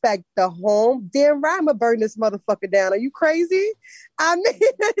disrespect the home, damn right, I'm gonna burn this motherfucker down. Are you crazy? I mean,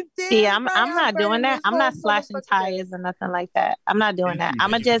 damn Yeah, I'm right, not doing burning that. this I'm not whole slashing motherfucker down. tires or nothing like that. I'm not doing that.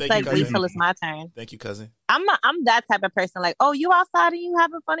 I'm gonna just Thank you, like wait cousin. till it's my turn. Thank you, cousin. I'm that type of person. Like, oh, you outside and you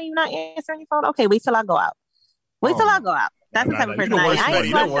having fun and you not answering your phone? Okay, wait till I go out. Wait till I go out. That's the type of You person the I am. worst I one. ain't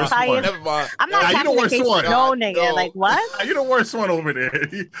You the slashing worst one. tires. Never mind. I'm not Nah, you the catching the worst case one. for no nigga. No. Like what? You're the worst one over there.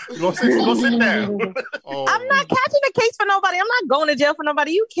 Go sit down. Oh, I'm not catching a case for nobody. I'm not going to jail for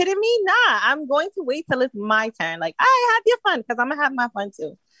nobody. You kidding me? Nah, I'm going to wait till it's my turn. Like, I have your fun because I'm gonna have my fun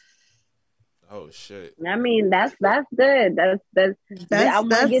too. Oh shit. I mean, that's good. That's I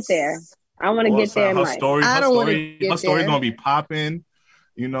want to get there. I want to get there in her life. story, I her don't wanna story, get her story there. gonna be popping.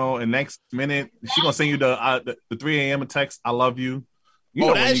 You know, and next minute she gonna send you the 3 a.m. text. I love you. You Oh,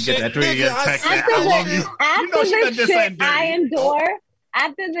 know that when you get shit, that 3 a.m. nigga, I text. said That, I love you. After You know she the done just shit said I dirty. endure,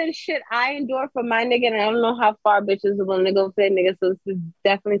 after the shit I endure for my nigga, and I don't know how far bitches are willing to go for their nigga, so this is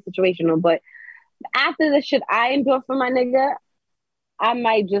definitely situational. But after the shit I endure for my nigga, I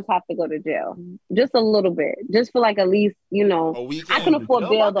might just have to go to jail, just a little bit, just for like at least A weekend. I can afford Jail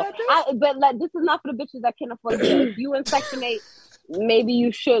bail about though. that, But like, this is not for the bitches that can afford bail. If you in Section 8, maybe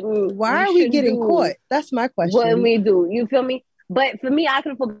you shouldn't. Why you are we shouldn't getting do caught? That's my question. what we do. You feel me? But for me, I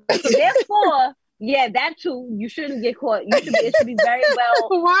can afford. So therefore, yeah, that too. You shouldn't get caught. It should be very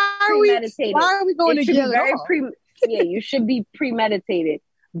well Why premeditated. are we going It to should be jail at very all? yeah, you should be premeditated.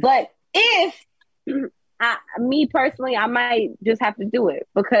 But if me personally, I might just have to do it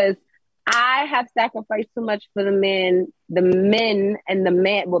because I have sacrificed too much for the man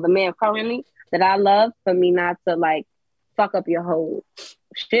currently that I love for me not to like fuck up your whole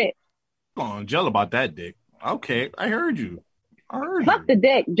shit. Come on, jail about that dick. Okay, I heard you. Fuck the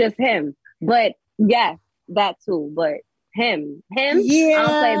dick, just him. But yes, that too. But him. Yeah. I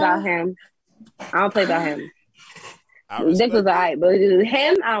don't play about him. I Dick was respect alright, but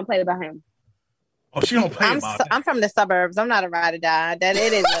him, I don't play about him. Oh, she don't play about that. I'm from the suburbs. I'm not a ride or die. That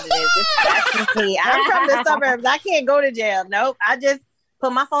it is what it is. That's just me. I'm from the suburbs. I can't go to jail. Nope. I just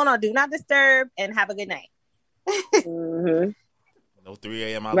put my phone on do not disturb and have a good night. Mm-hmm. No 3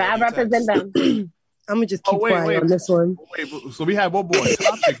 a.m. I represent them. I'm gonna just keep quiet on this one. Wait, so we have one more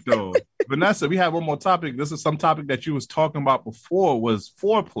topic though. Vanessa, we have one more topic. This is some topic that you was talking about before was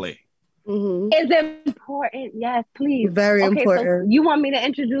foreplay. Mm-hmm. It's important. Yes, please. Very important. So you want me to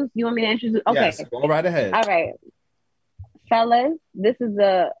introduce? Okay. Yes, go right ahead. All right. Fellas, this is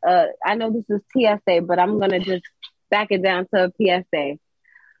I know this is TSA, but I'm going to just back it down to a PSA.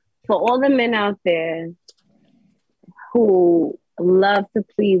 For all the men out there who love to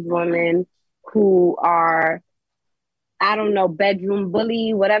please women, who are, I don't know, bedroom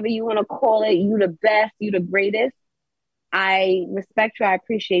bully, whatever you want to call it, you the best, you the greatest. I respect you. I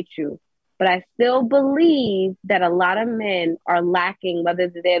appreciate you. But I still believe that a lot of men are lacking, whether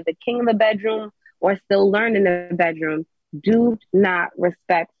they're the king of the bedroom or still learning the bedroom, do not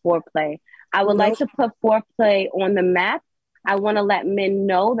respect foreplay. I would like to put foreplay on the map. I want to let men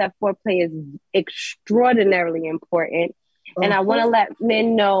know that foreplay is extraordinarily important. And I want to let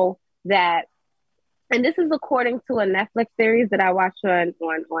men know that, and this is according to a Netflix series that I watched sorry,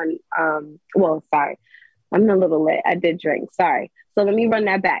 I'm a little late. I did drink. Sorry. So let me run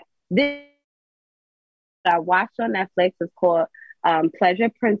that back. This I watched on Netflix is called Pleasure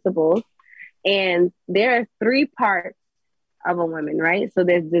Principles. And there are 3 parts of a woman, right? So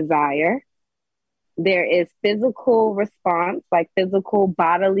there's desire. There is physical response, like physical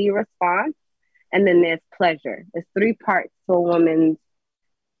bodily response. And then there's pleasure. There's 3 parts to a woman's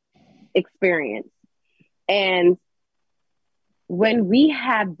experience. And when we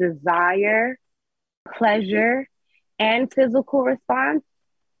have desire, pleasure, and physical response,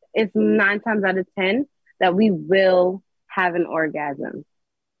 it's 9 times out of 10 that we will have an orgasm.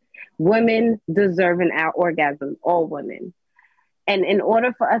 Women deserve an orgasm, all women. And in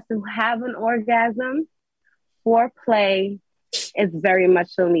order for us to have an orgasm, foreplay is very much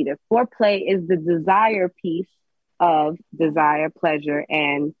so needed. Foreplay is the desire piece of desire, pleasure,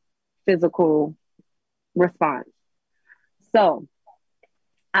 and physical response. So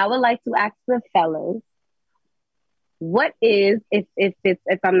I would like to ask the fellas, what is,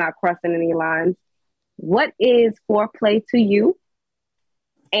 if I'm not crossing any lines, what is foreplay to you?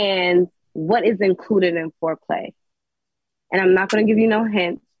 And what is included in foreplay? And I'm not going to give you no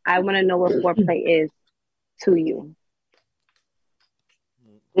hints. I want to know what foreplay is to you.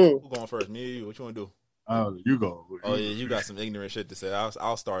 Who's going first? Me or you? What you want to do? Oh, you go. Oh yeah, you got some ignorant shit to say.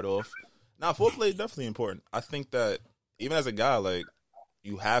 I'll start off. Now, foreplay is definitely important. I think that even as a guy, like,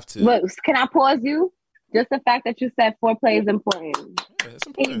 you have to. Look, can I pause you? Just the fact that you said foreplay is important. Yeah, it's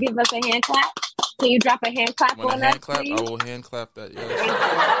important. Can you give us a hand clap? Can you drop a hand clap Want on a hand us, clap? please? I will hand clap that. Yes.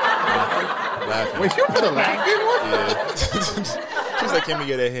 Laughing. Wait, you put a laughing one? Yeah. She's like, can we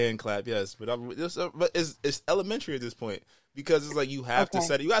get a hand clap? Yes, but but it's elementary at this point because it's like you have to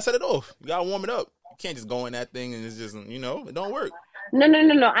set it. You gotta set it off. You gotta warm it up. You can't just go in that thing and it's just it don't work. No.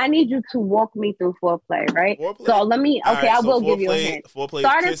 I need you to walk me through foreplay, right? Foreplay? So let me. Okay, Right, I will so give you a hint. Foreplay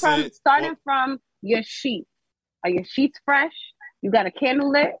Starting from your sheets. Are your sheets fresh? You got a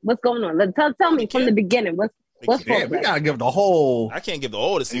candle lit? What's going on? Tell me from the beginning. What's foreplay? We gotta give the whole. I can't give the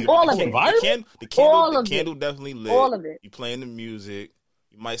whole. All of it. The candle definitely lit. All of it. You playing the music.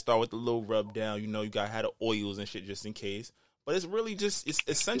 You might start with the little rub down. You got to have the oils and shit just in case. But it's really just it's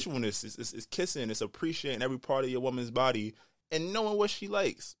sensualness. It's kissing. It's appreciating every part of your woman's body and knowing what she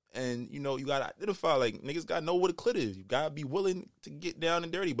likes. And you gotta identify, like, niggas gotta know what a clit is. You gotta be willing to get down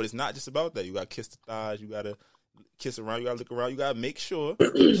and dirty. But it's not just about that. You gotta kiss the thighs. You gotta kiss around. You gotta look around. You gotta make sure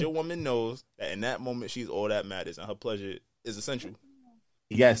that your woman knows that in that moment she's all that matters and her pleasure is essential.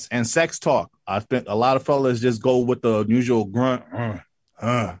 Yes, and sex talk. I think a lot of fellas just go with the usual grunt.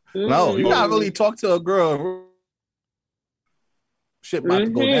 No, you gotta really talk to a girl. Shit about to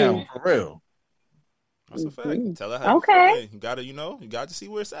go down for real. That's a fact. Tell her how you feel. You gotta, you got to see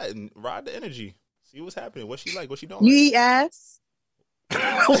where it's at and ride the energy. See what's happening. What she like. What she don't. You eat ass.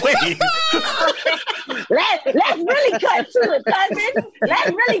 Wait. Let's really cut to it, cousin.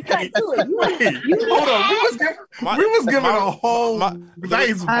 Let's really cut to it. Hold on. We was giving a whole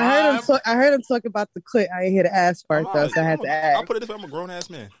nice vibe. I heard him talk about the clit. I ain't hear the ass part though, so I had to ask. I'll put it this way. I'm a grown ass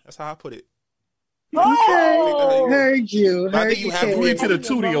man. That's how I put it. Oh, heard you. I think you have to to the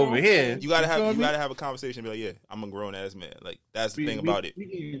tootie over here. You gotta have a conversation. And be like, yeah, I'm a grown ass man. Like that's the thing about it.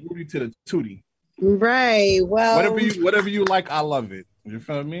 Rooty to the tootie. Right. Well, whatever you like, I love it. You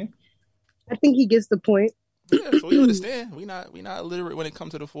feel me? I think he gets the point. Yeah, so we understand. We not illiterate when it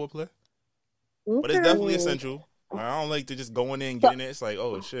comes to the foreplay, but it's definitely essential. I don't like to just go in there and get in there. It's like,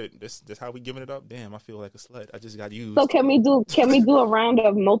 oh shit, this how we giving it up? Damn, I feel like a slut. I just got used. So can we do a round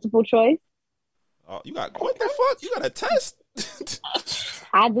of multiple choice? You got what the fuck? You got a test?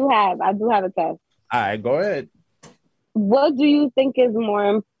 I do have a test. All right, go ahead. What do you think is more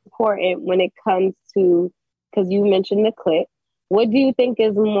important when it comes to, because you mentioned the clip, what do you think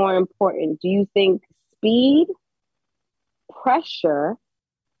is more important? Do you think speed, pressure,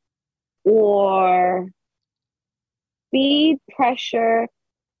 or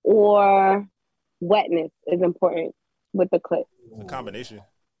wetness is important with the clip? It's a combination.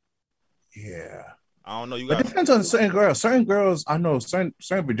 Yeah. I don't know. It depends on certain girls. Certain girls, I know certain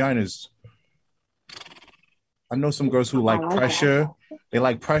vaginas. I know some girls who like pressure. They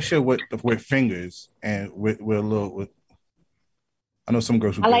like pressure with fingers and with a little. With, I know some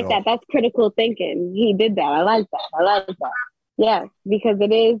girls who. I like that. That's critical thinking. He did that. I like that. Yeah, because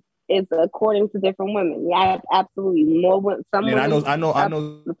it's according to different women. Yeah, absolutely. Some women. I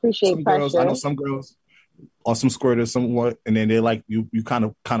know. Appreciate some pressure. girls. I know some girls. Or some squirters, somewhat, and then they like you kind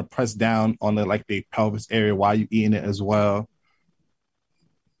of press down on the pelvis area while you eating it as well.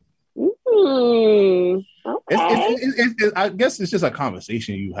 Okay. I guess it's just a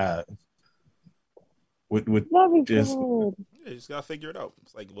conversation you have with just. Yeah, you just gotta figure it out.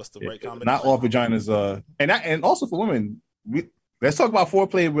 It's like, what's the right combination? Not all vaginas. And also for women, let's talk about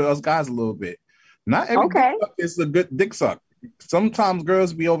foreplay with us guys a little bit. Not every dick suck is a good dick suck. Sometimes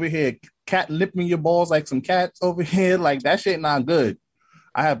girls be over here cat lipping your balls like some cats over here. Like, that shit not good.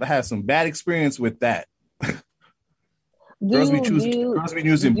 I have had some bad experience with that. Girls be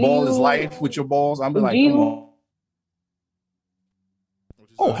using ball is life with your balls. I'm be like, come on.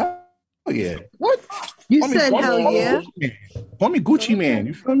 Oh, hell yeah. What? You said hell yeah? Call me Gucci Man.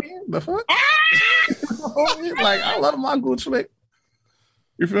 You feel me? The fuck? Like, I love my Gucci lick.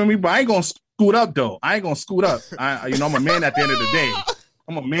 You feel me? But I ain't gonna scoot up though. I ain't gonna scoot up. I'm a man at the end of the day.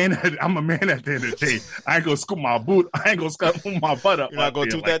 I'm a man at the end of the day. I ain't gonna scoop my boot. I ain't gonna scoop my butt up. You're not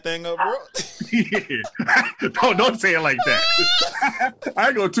gonna toot that thing up, bro? Yeah. Don't say it like that. I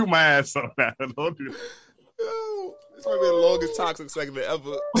ain't gonna toot my ass up. Don't do that. Yo, this might be the longest toxic segment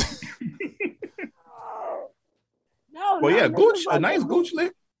ever. Well, yeah, Gooch, a nice Gooch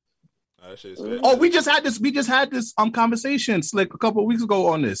lick. Oh, we just had this conversation, Slick, a couple of weeks ago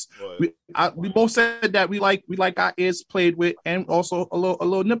on this. We both said that we like our ears played with, and also a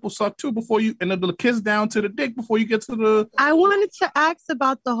little nipple suck too before you, and the kiss down to the dick before you get to the. I wanted to ask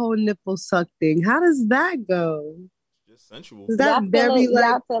about the whole nipple suck thing. How does that go? Just sensual. Is that very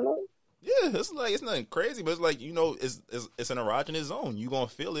like? Yeah, it's nothing crazy, but it's like, it's an erogenous zone. You gonna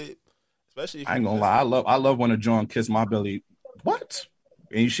feel it, especially. If I ain't gonna lie, I love when a John kiss my belly. What?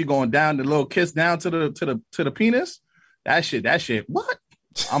 And she going down the little kiss down to the penis. That shit. What?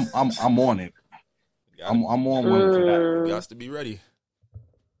 I'm on it. I'm on one for that. You got to be ready.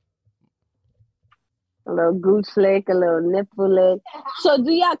 A little gooch lick, a little nipple lick. So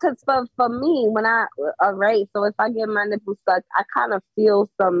do y'all? Because for me, when so if I get my nipple sucked, I kind of feel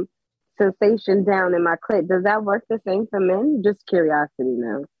some sensation down in my clit. Does that work the same for men? Just curiosity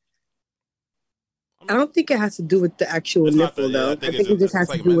now. I don't think it has to do with the actual nipple, though. I think it just has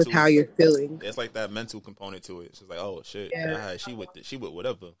to do with how you're feeling. It's like that mental component to it. It's just like, oh shit, yeah. She with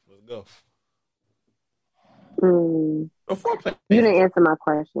whatever. Let's go. You didn't answer my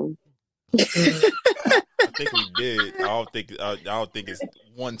question. I think we did. I don't think it's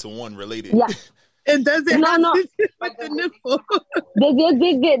 1-to-1 related. Yeah. It doesn't have to do with the nipple.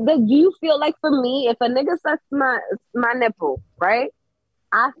 Do you feel like, for me, if a nigga sucks my nipple, right?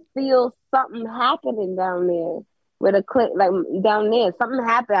 I feel something happening down there with a clit, like down there. Something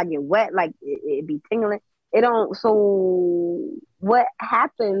happened. I get wet, like it be tingling. It don't. So what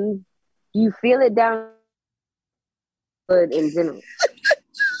happens? Do you feel it down in general?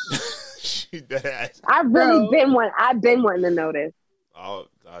 I've been wanting to know this. Oh,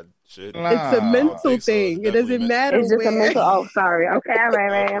 shit. It's a mental thing. It doesn't matter. It's just a mental. Oh, sorry. Okay, all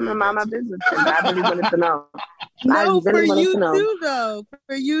right. I'm gonna mind my business. I really wanted to know. No, for you too, though.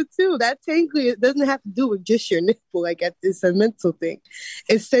 For you too. That technically, it doesn't have to do with just your nipple. Like, it's a mental thing.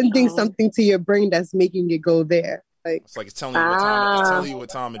 It's sending something to your brain that's making it go there. Like, it's telling you what time. It's telling you what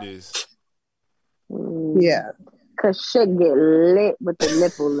time it is. Yeah. Cause shit get lit with the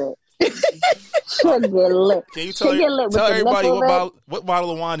nipple lit. Shit get lit. Can you tell everybody what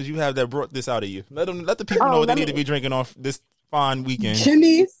bottle of wine did you have that brought this out of you? Let the people know what they need to be drinking off this fine weekend.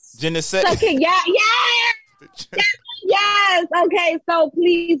 Genesee. Okay, yes. Okay, so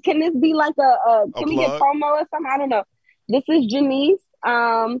please, can this be like can we get promo or something? I don't know. This is Janice.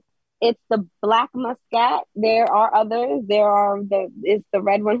 it's the black muscat. There are others. It's the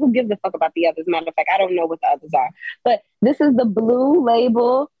red one. Who gives a fuck about the others? Matter of fact, I don't know what the others are. But this is the blue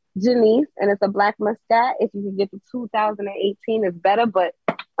label Janice, and it's a black muscat. If you can get the 2018, it's better. But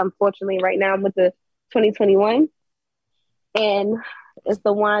unfortunately, right now I'm with the 2021, and it's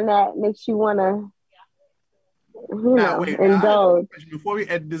the one that makes you want to, indulge. Before we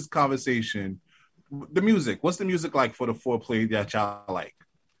end this conversation, the music. What's the music like for the foreplay that y'all like?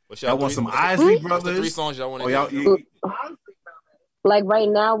 I want some Isley Brothers. The 3 songs y'all want to hear? Like right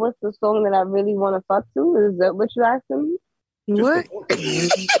now, what's the song that I really want to fuck to? Is that what you asking me? What?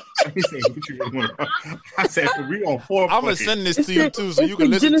 I said we on foreplay. I'm gonna send this to you too, so you can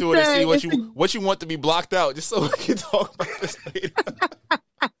listen to it and see what you want to be blocked out, just so we can talk about this later.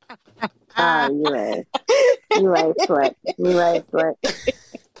 You right, sweat.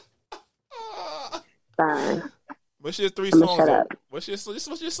 Fine. What's your 3 songs? What's your songs?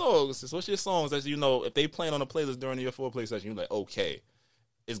 What's your songs that you know if they playing on a playlist during your foreplay session, you're like, okay,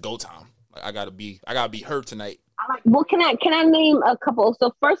 it's go time. Like I gotta be her tonight. Well, can I name a couple?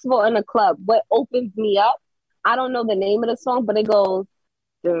 So first of all, in the club, what opens me up? I don't know the name of the song, but it goes,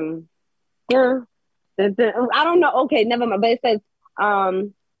 dun, dun, dun, dun. I don't know. Okay, never mind. But it says,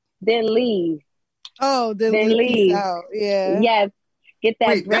 then leave. Oh, then leave. Out. Yeah. Yes. Get that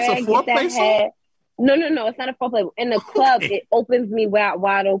Wait, bread. that's a foreplay get that song? head. No, it's not a foreplay. In the club, it opens me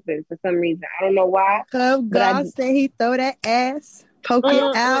wide open for some reason. I don't know why. Club God say he throw that ass, poke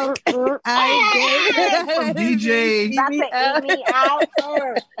it out. From DJ. About to eat me out.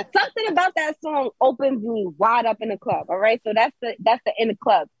 Something about that song opens me wide up in the club. All right, so that's the in the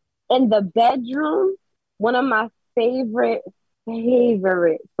club. In the bedroom, one of my favorite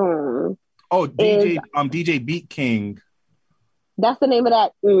songs. Oh, DJ Beat King. That's the name of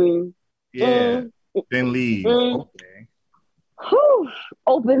that. Yeah. Then leave. Okay. Whew,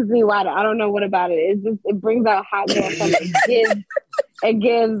 opens me wider. I don't know what about it. It brings out hot girl from it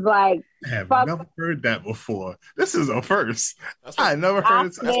gives like. I have never heard that before. This is a first. I never heard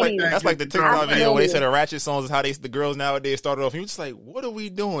it. That's like the TikTok video where they said the ratchet songs is how the girls nowadays started off. And you're just like, what are we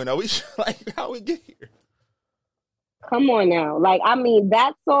doing? Are we like how we get here? Come on now. Like, I mean,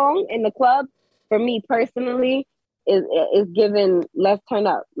 that song in the club, for me personally, is giving let's turn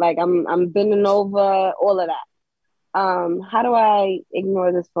up. Like I'm bending over, all of that. How do I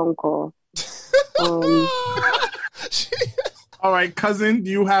ignore this phone call? All right, cousin,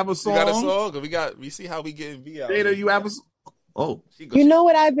 do you have a song? You got a song? We see how we getting V out. Data, you have a song? Oh. You know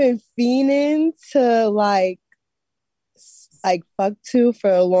what I've been fiending to like fuck to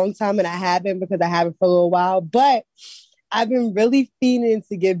for a long time, and I haven't because I haven't for a little while, but I've been really fiending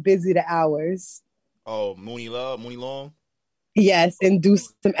to get busy to hours. Oh, Mooney Long? Yes, and do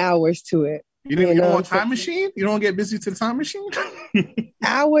some hours to it. You don't want Time Machine? You don't get busy to the Time Machine?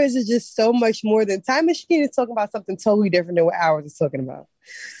 Hours is just so much more than Time Machine is talking about something totally different than what Hours is talking about.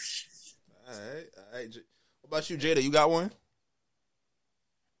 All right. What about you, Jada? You got one?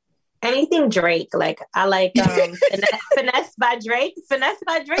 Anything Drake. Like, I like Finesse by Drake. Finesse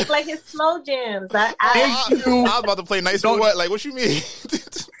by Drake, like his slow jams. I was about to play Nice for What? Like, what you mean?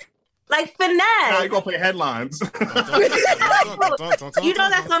 Like Finesse. Now you gonna play headlines. You know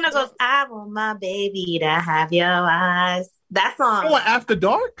that song that goes, I want my baby to have your eyes. That song. Oh, After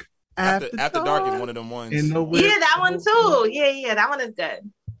Dark? After Dark is one of them ones. Yeah, that one too. Yeah, that one is good.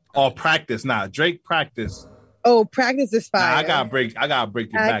 Oh, Practice. Nah, Drake Practice. Oh, Practice is fire. Nah, I gotta break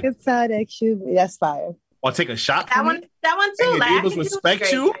your back. I can tell that you. That's fire. Or take a shot. That one too. Your neighbors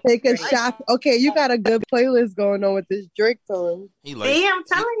respect you. Take a shot. Okay, you got a good playlist going on with this Drake song. I'm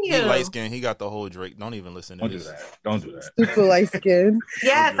telling you. He light skin. He got the whole Drake. Don't even listen to this. Don't do that. Super light skin.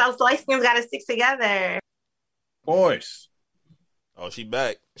 Yes, those light skins got to stick together. Boys. Oh, she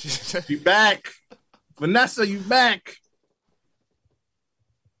back. She back. Vanessa, you back.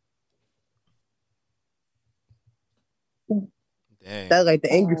 Dang. That like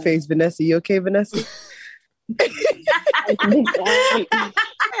the angry face, Vanessa. You okay, Vanessa?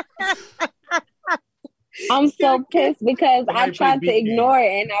 I'm so pissed because I tried to ignore it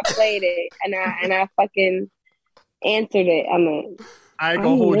and I played it and I fucking answered it. I ain't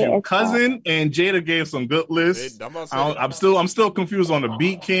gonna hold you. Cousin and Jada gave some good lists. I'm still confused on the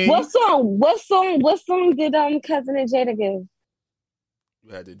Beat King. What song did Cousin and Jada give?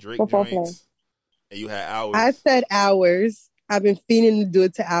 You had the Drake joints, and you had Hours. I said Hours. I've been fiending to do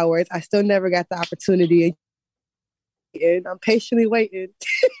it to Hours. I still never got the opportunity. And I'm patiently waiting.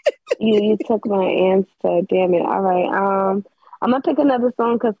 you took my answer. Damn it. All right. I'm gonna pick another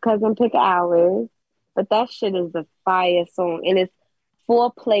song because Cousin picked Hours, but that shit is a fire song and it's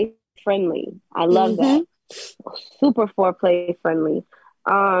foreplay friendly. I love that. Super foreplay friendly.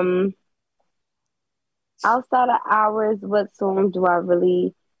 Outside of hours, what song do I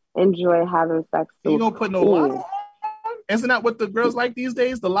really enjoy having sex to? You don't put no lotto on? Isn't that what the girls like these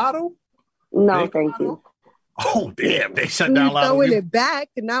days? The lotto? No, thank you. Oh, damn. They shut When down you lotto. throwing it back,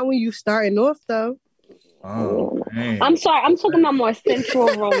 not when you starting off though. Oh, man. I'm sorry. I'm talking about more sensual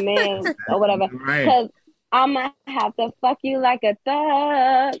romance or whatever. Right. Because I'm gonna have to fuck you like a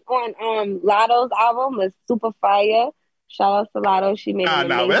thug on Lotto's album was super fire. Shout out to Lotto. She made an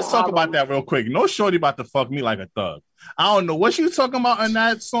amazing let's talk album. about that real quick. No shorty about to fuck me like a thug. I don't know what you talking about in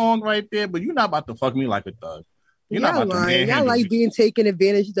that song right there, but you're not about to fuck me like a thug. You're not Y'all about to lying. Y'all manhandle like me. being taken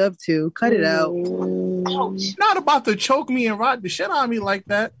advantage of too. Cut it out. You're not about to choke me and ride the shit out of me like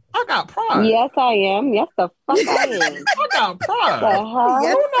that. I got pride. Yes, I am. Yes, the fuck I am. I got pride. The hell?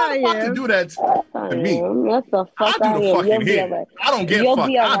 Yes, You're not I about am. to do that to me. Yes, the fuck I do the am. fucking You'll be hit. alright. I don't get You'll fucked.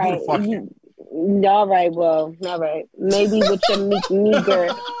 be I do alright. the fucking. All right, well, all right. Maybe with your meek meager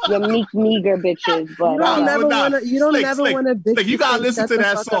bitches, but You don't never want to. You don't Slick, never Slick, want to. bitch Slick, you to gotta say, listen "Shut to the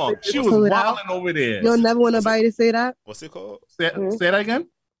that fuck up song. and She just was pull it out." wilding over there. You don't never want nobody to say that. What's it called? Say that again.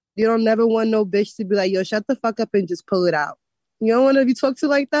 You don't never want no bitch to be like, "Yo, shut the fuck up and just pull it out." You don't want to be talked to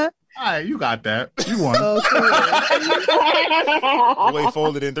like that. All right, you got that. You won. Okay. Wait,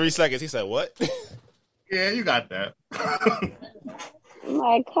 folded in 3 seconds. He said, "What?" Yeah, you got that.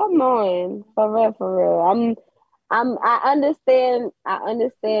 like, come on, for real. I understand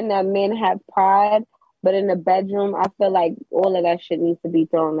that men have pride, but in the bedroom, I feel like all of that shit needs to be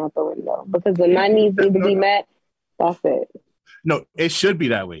thrown out the window because when my needs need to be met, that's it. No, it should be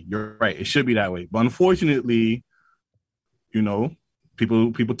that way. You're right. It should be that way. But unfortunately, you know,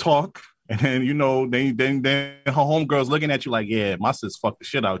 people talk, and then you know, then her homegirls looking at you like, yeah, my sis fucked the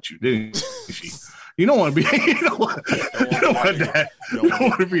shit out you, didn't she? You don't want to be. You don't want that. You don't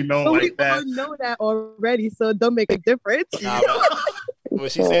want to be known But like that. we all know that already, so it don't make a difference. Nah, but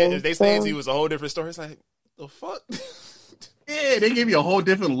she said if they saying it was a whole different story. It's like, the fuck? Yeah, they give you a whole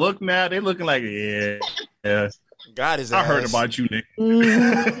different look now. They looking like, yeah. God is. I heard about you, Nick.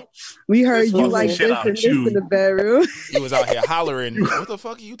 Mm-hmm. We heard you like this and this in the bedroom. You was out here hollering. What the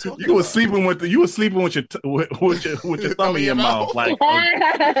fuck are you talking? You was sleeping with your thumb in your mouth, like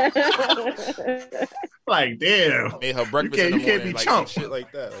damn. Made her breakfast. You in the can't morning, be like, chump. some shit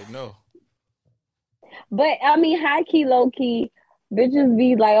like that. Like, no. But I mean, high key, low key, bitches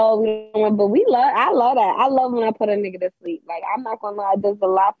be like, "Oh, we don't want," but I love that. I love when I put a nigga to sleep. Like, I'm not gonna lie, it does a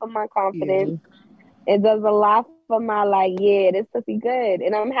lot for my confidence. It does a lot for my this pussy good,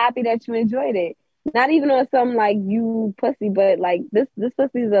 and I'm happy that you enjoyed it. Not even on some like you pussy, but like this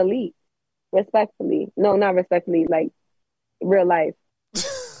pussy's elite. Respectfully, no, not respectfully, like real life.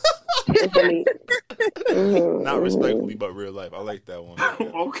 It's elite. Not respectfully, but real life. I like that one.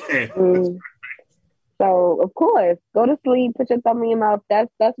 Okay. So of course, go to sleep, put your thumb in your mouth.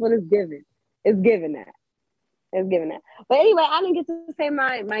 That's what it's giving. It's giving that. It's giving that. But anyway, I didn't get to say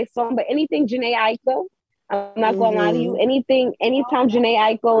my song, but anything Jhené Aiko, I'm not gonna lie to you. Anytime Jhené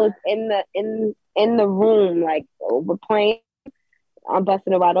Aiko is in the room, like we're playing, I'm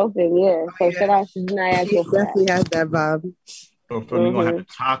busting it wide open. Yeah. So shout out to Jhené Aiko. She definitely has that vibe. So you gonna have the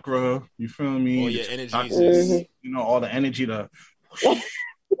chakra, you feel me? Oh, yeah, energy. You know, all the energy to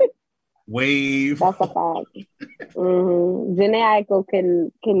wave. That's a fact. Jhené Aiko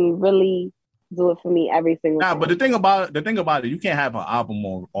can really do it for me every single time. But the thing about it, you can't have an album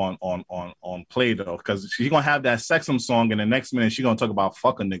on play though, because she's gonna have that sexum song, and the next minute she's gonna talk about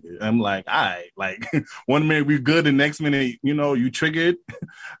fuck a nigga. I'm like, all right, like 1 minute we good, the next minute, you know, you triggered.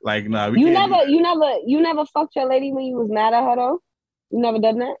 Like, nah, you never fucked your lady when you was mad at her though. You never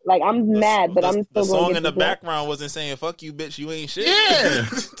done that? Like, I'm mad, but I'm still the going song to in the background wasn't saying "fuck you, bitch, you ain't shit." Yeah.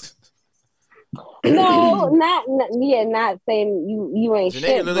 No, not saying you ain't Jhené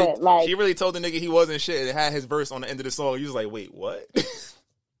shit, literally, but like she really told the nigga he wasn't shit, and it had his verse on the end of the song. He was like, "Wait, what?"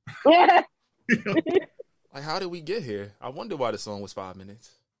 Like, how did we get here? I wonder why the song was 5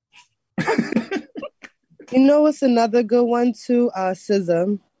 minutes. You know what's another good one too?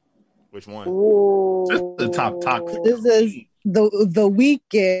 SZA. Which one? This is the top. This is the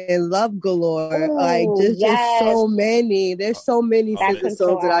Weeknd, Love Galore. Like just so many. There's so many SZA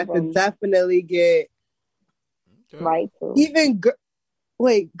songs that I could definitely get. Right. Too. Even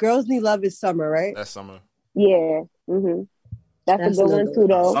Girls Need Love is Summer, right? That's Summer. Yeah. That's a good one too,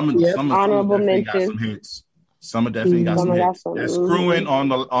 though. Honorable mention. Summer definitely got some hits. That Screwing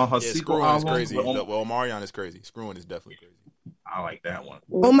on her sequel Screwing album. is crazy. Well, Marion is crazy. Screwing is definitely crazy. I like that one.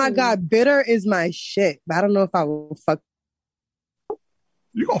 Oh my God, Bitter is my shit. But I don't know if I will fuck.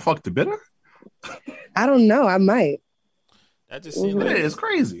 You gonna fuck the Bitter? I don't know. I might. That just seems like it's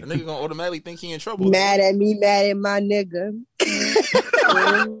crazy. A nigga gonna automatically think he in trouble. Mad at me, mad at my nigga.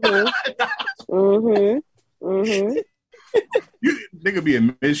 You nigga be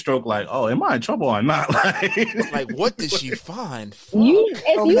in mid-stroke like, oh, am I in trouble or not? Like, what did she find? If you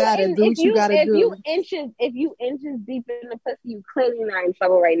inches deep in the pussy, you clearly not in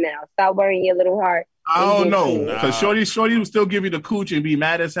trouble right now. Stop worrying your little heart. I don't know, because Shorty will still give you the cooch and be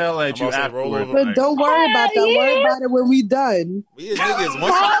mad as hell at you afterwards. But don't worry about that. Worry about it when we done. We as niggas,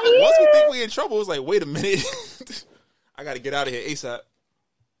 once we think we in trouble, it's like, wait a minute. I got to get out of here ASAP.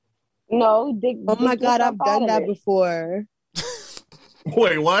 No, oh my God, I've done that before.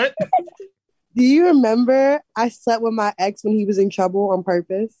 Wait, what? Do you remember I slept with my ex when he was in trouble on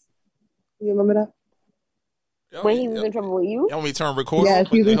purpose? You remember that? When he was in trouble with you? You want me to turn record? Yes,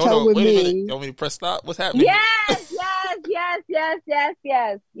 he was in trouble with me. You want me to press stop? What's happening? Yes, I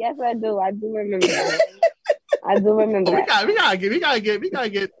do. I do remember that. I do remember that. We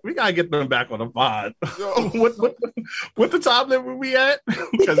gotta get them back on the pod. What the time limit we at?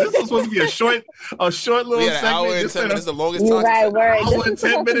 Because this was supposed to be a short little segment. Hour and 10 minutes, the longest toxic. Right, word. Hour and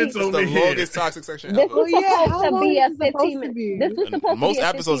 10 minutes over here. The longest toxic section This ever. was supposed to be a 15 minute. This was supposed to be Most a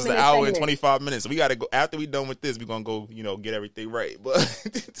episodes is an 15-minute hour and segment. 25 minutes. So we gotta go after we done with this. We're gonna go, get everything right. But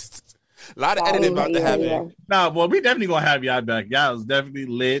a lot of editing about to happen. Nah, boy, we definitely gonna have y'all back. Y'all was definitely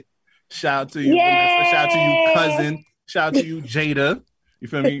lit. Shout out to you, Vanessa. Shout out to you, cousin. Shout out to you, Jada. You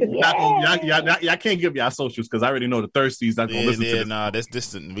feel me? Y'all can't give y'all socials because I already know the thirsties not gonna listen to this. Nah, this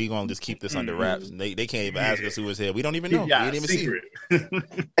we gonna just keep this under wraps. They can't even ask us who was here. We don't even know. Yeah, we didn't even secret. see.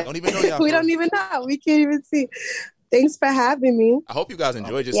 Don't even know y'all. We don't even know. We can't even see. Thanks for having me. I hope you guys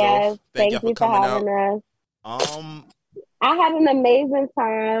enjoyed yourself. Yes, Thank y'all for coming out. I had an amazing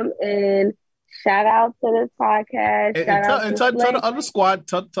time, and shout out to this podcast. And tell the other squad,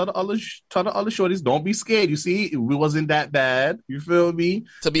 tell the other shorties, don't be scared. You see, it wasn't that bad. You feel me?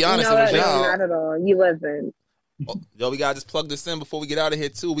 To be honest, it was y'all. Not at all. You wasn't. Yo, we gotta just plug this in before we get out of here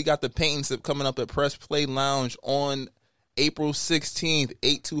too. We got the painting sip coming up at Press Play Lounge on April 16th,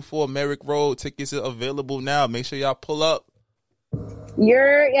 824 Merrick Road. Tickets are available now. Make sure y'all pull up.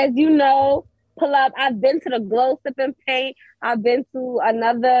 As you know, pull up. I've been to the Glow Sip and Paint. I've been to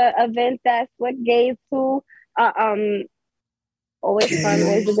another event that Slick gave to. Always fun,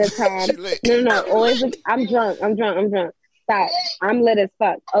 always a good time. No, always. I'm drunk. Stop. I'm lit as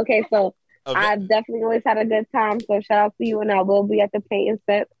fuck. Okay, so I've definitely always had a good time. So shout out to you, and I will be at the Paint and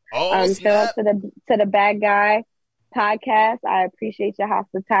Sip. Shout out to the Bad Guy podcast. I appreciate your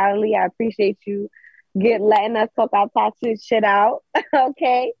hospitality. I appreciate you letting us talk our toxic shit out.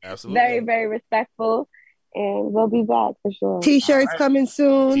 Okay. Absolutely. Very, very respectful. And we'll be back for sure. T-shirts coming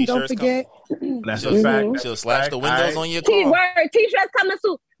soon. Don't forget. That's a fact. She'll slash the windows on your car. T-shirts coming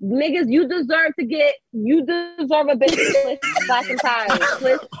soon. Niggas, you deserve a bitch slash and tires.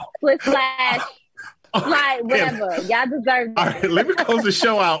 Split slash. Slide, whatever. Y'all deserve it. All right, let me close the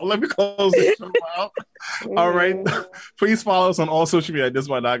show out. All right. Please follow us on all social media at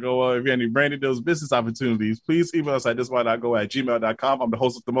thismight.go. If you have any branding deals, business opportunities, please email us at thismight.go@gmail.com. I'm the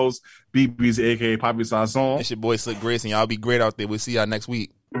host of the most, BB's, aka Poppy Sazon. It's your boy Slick Grace, and y'all be great out there. We'll see y'all next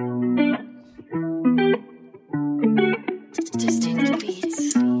week.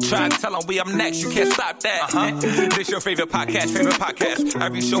 Try to tell them we up next, you can't stop that. This your favorite podcast.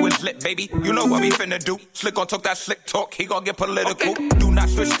 Every show is lit, baby. You know what we finna do. Slick gon' talk that slick talk, he gon' get political. Do not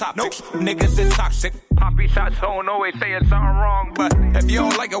switch topics, niggas is toxic. Poppy shots don't always saying something wrong, but if you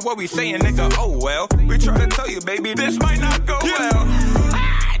don't like it, what we saying, nigga, oh well. We try to tell you, baby, this might not go well.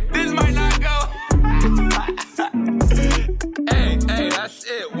 This might not go. Hey, that's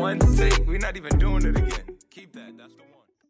it. One take. We're not even doing it again. Keep that. That's the one.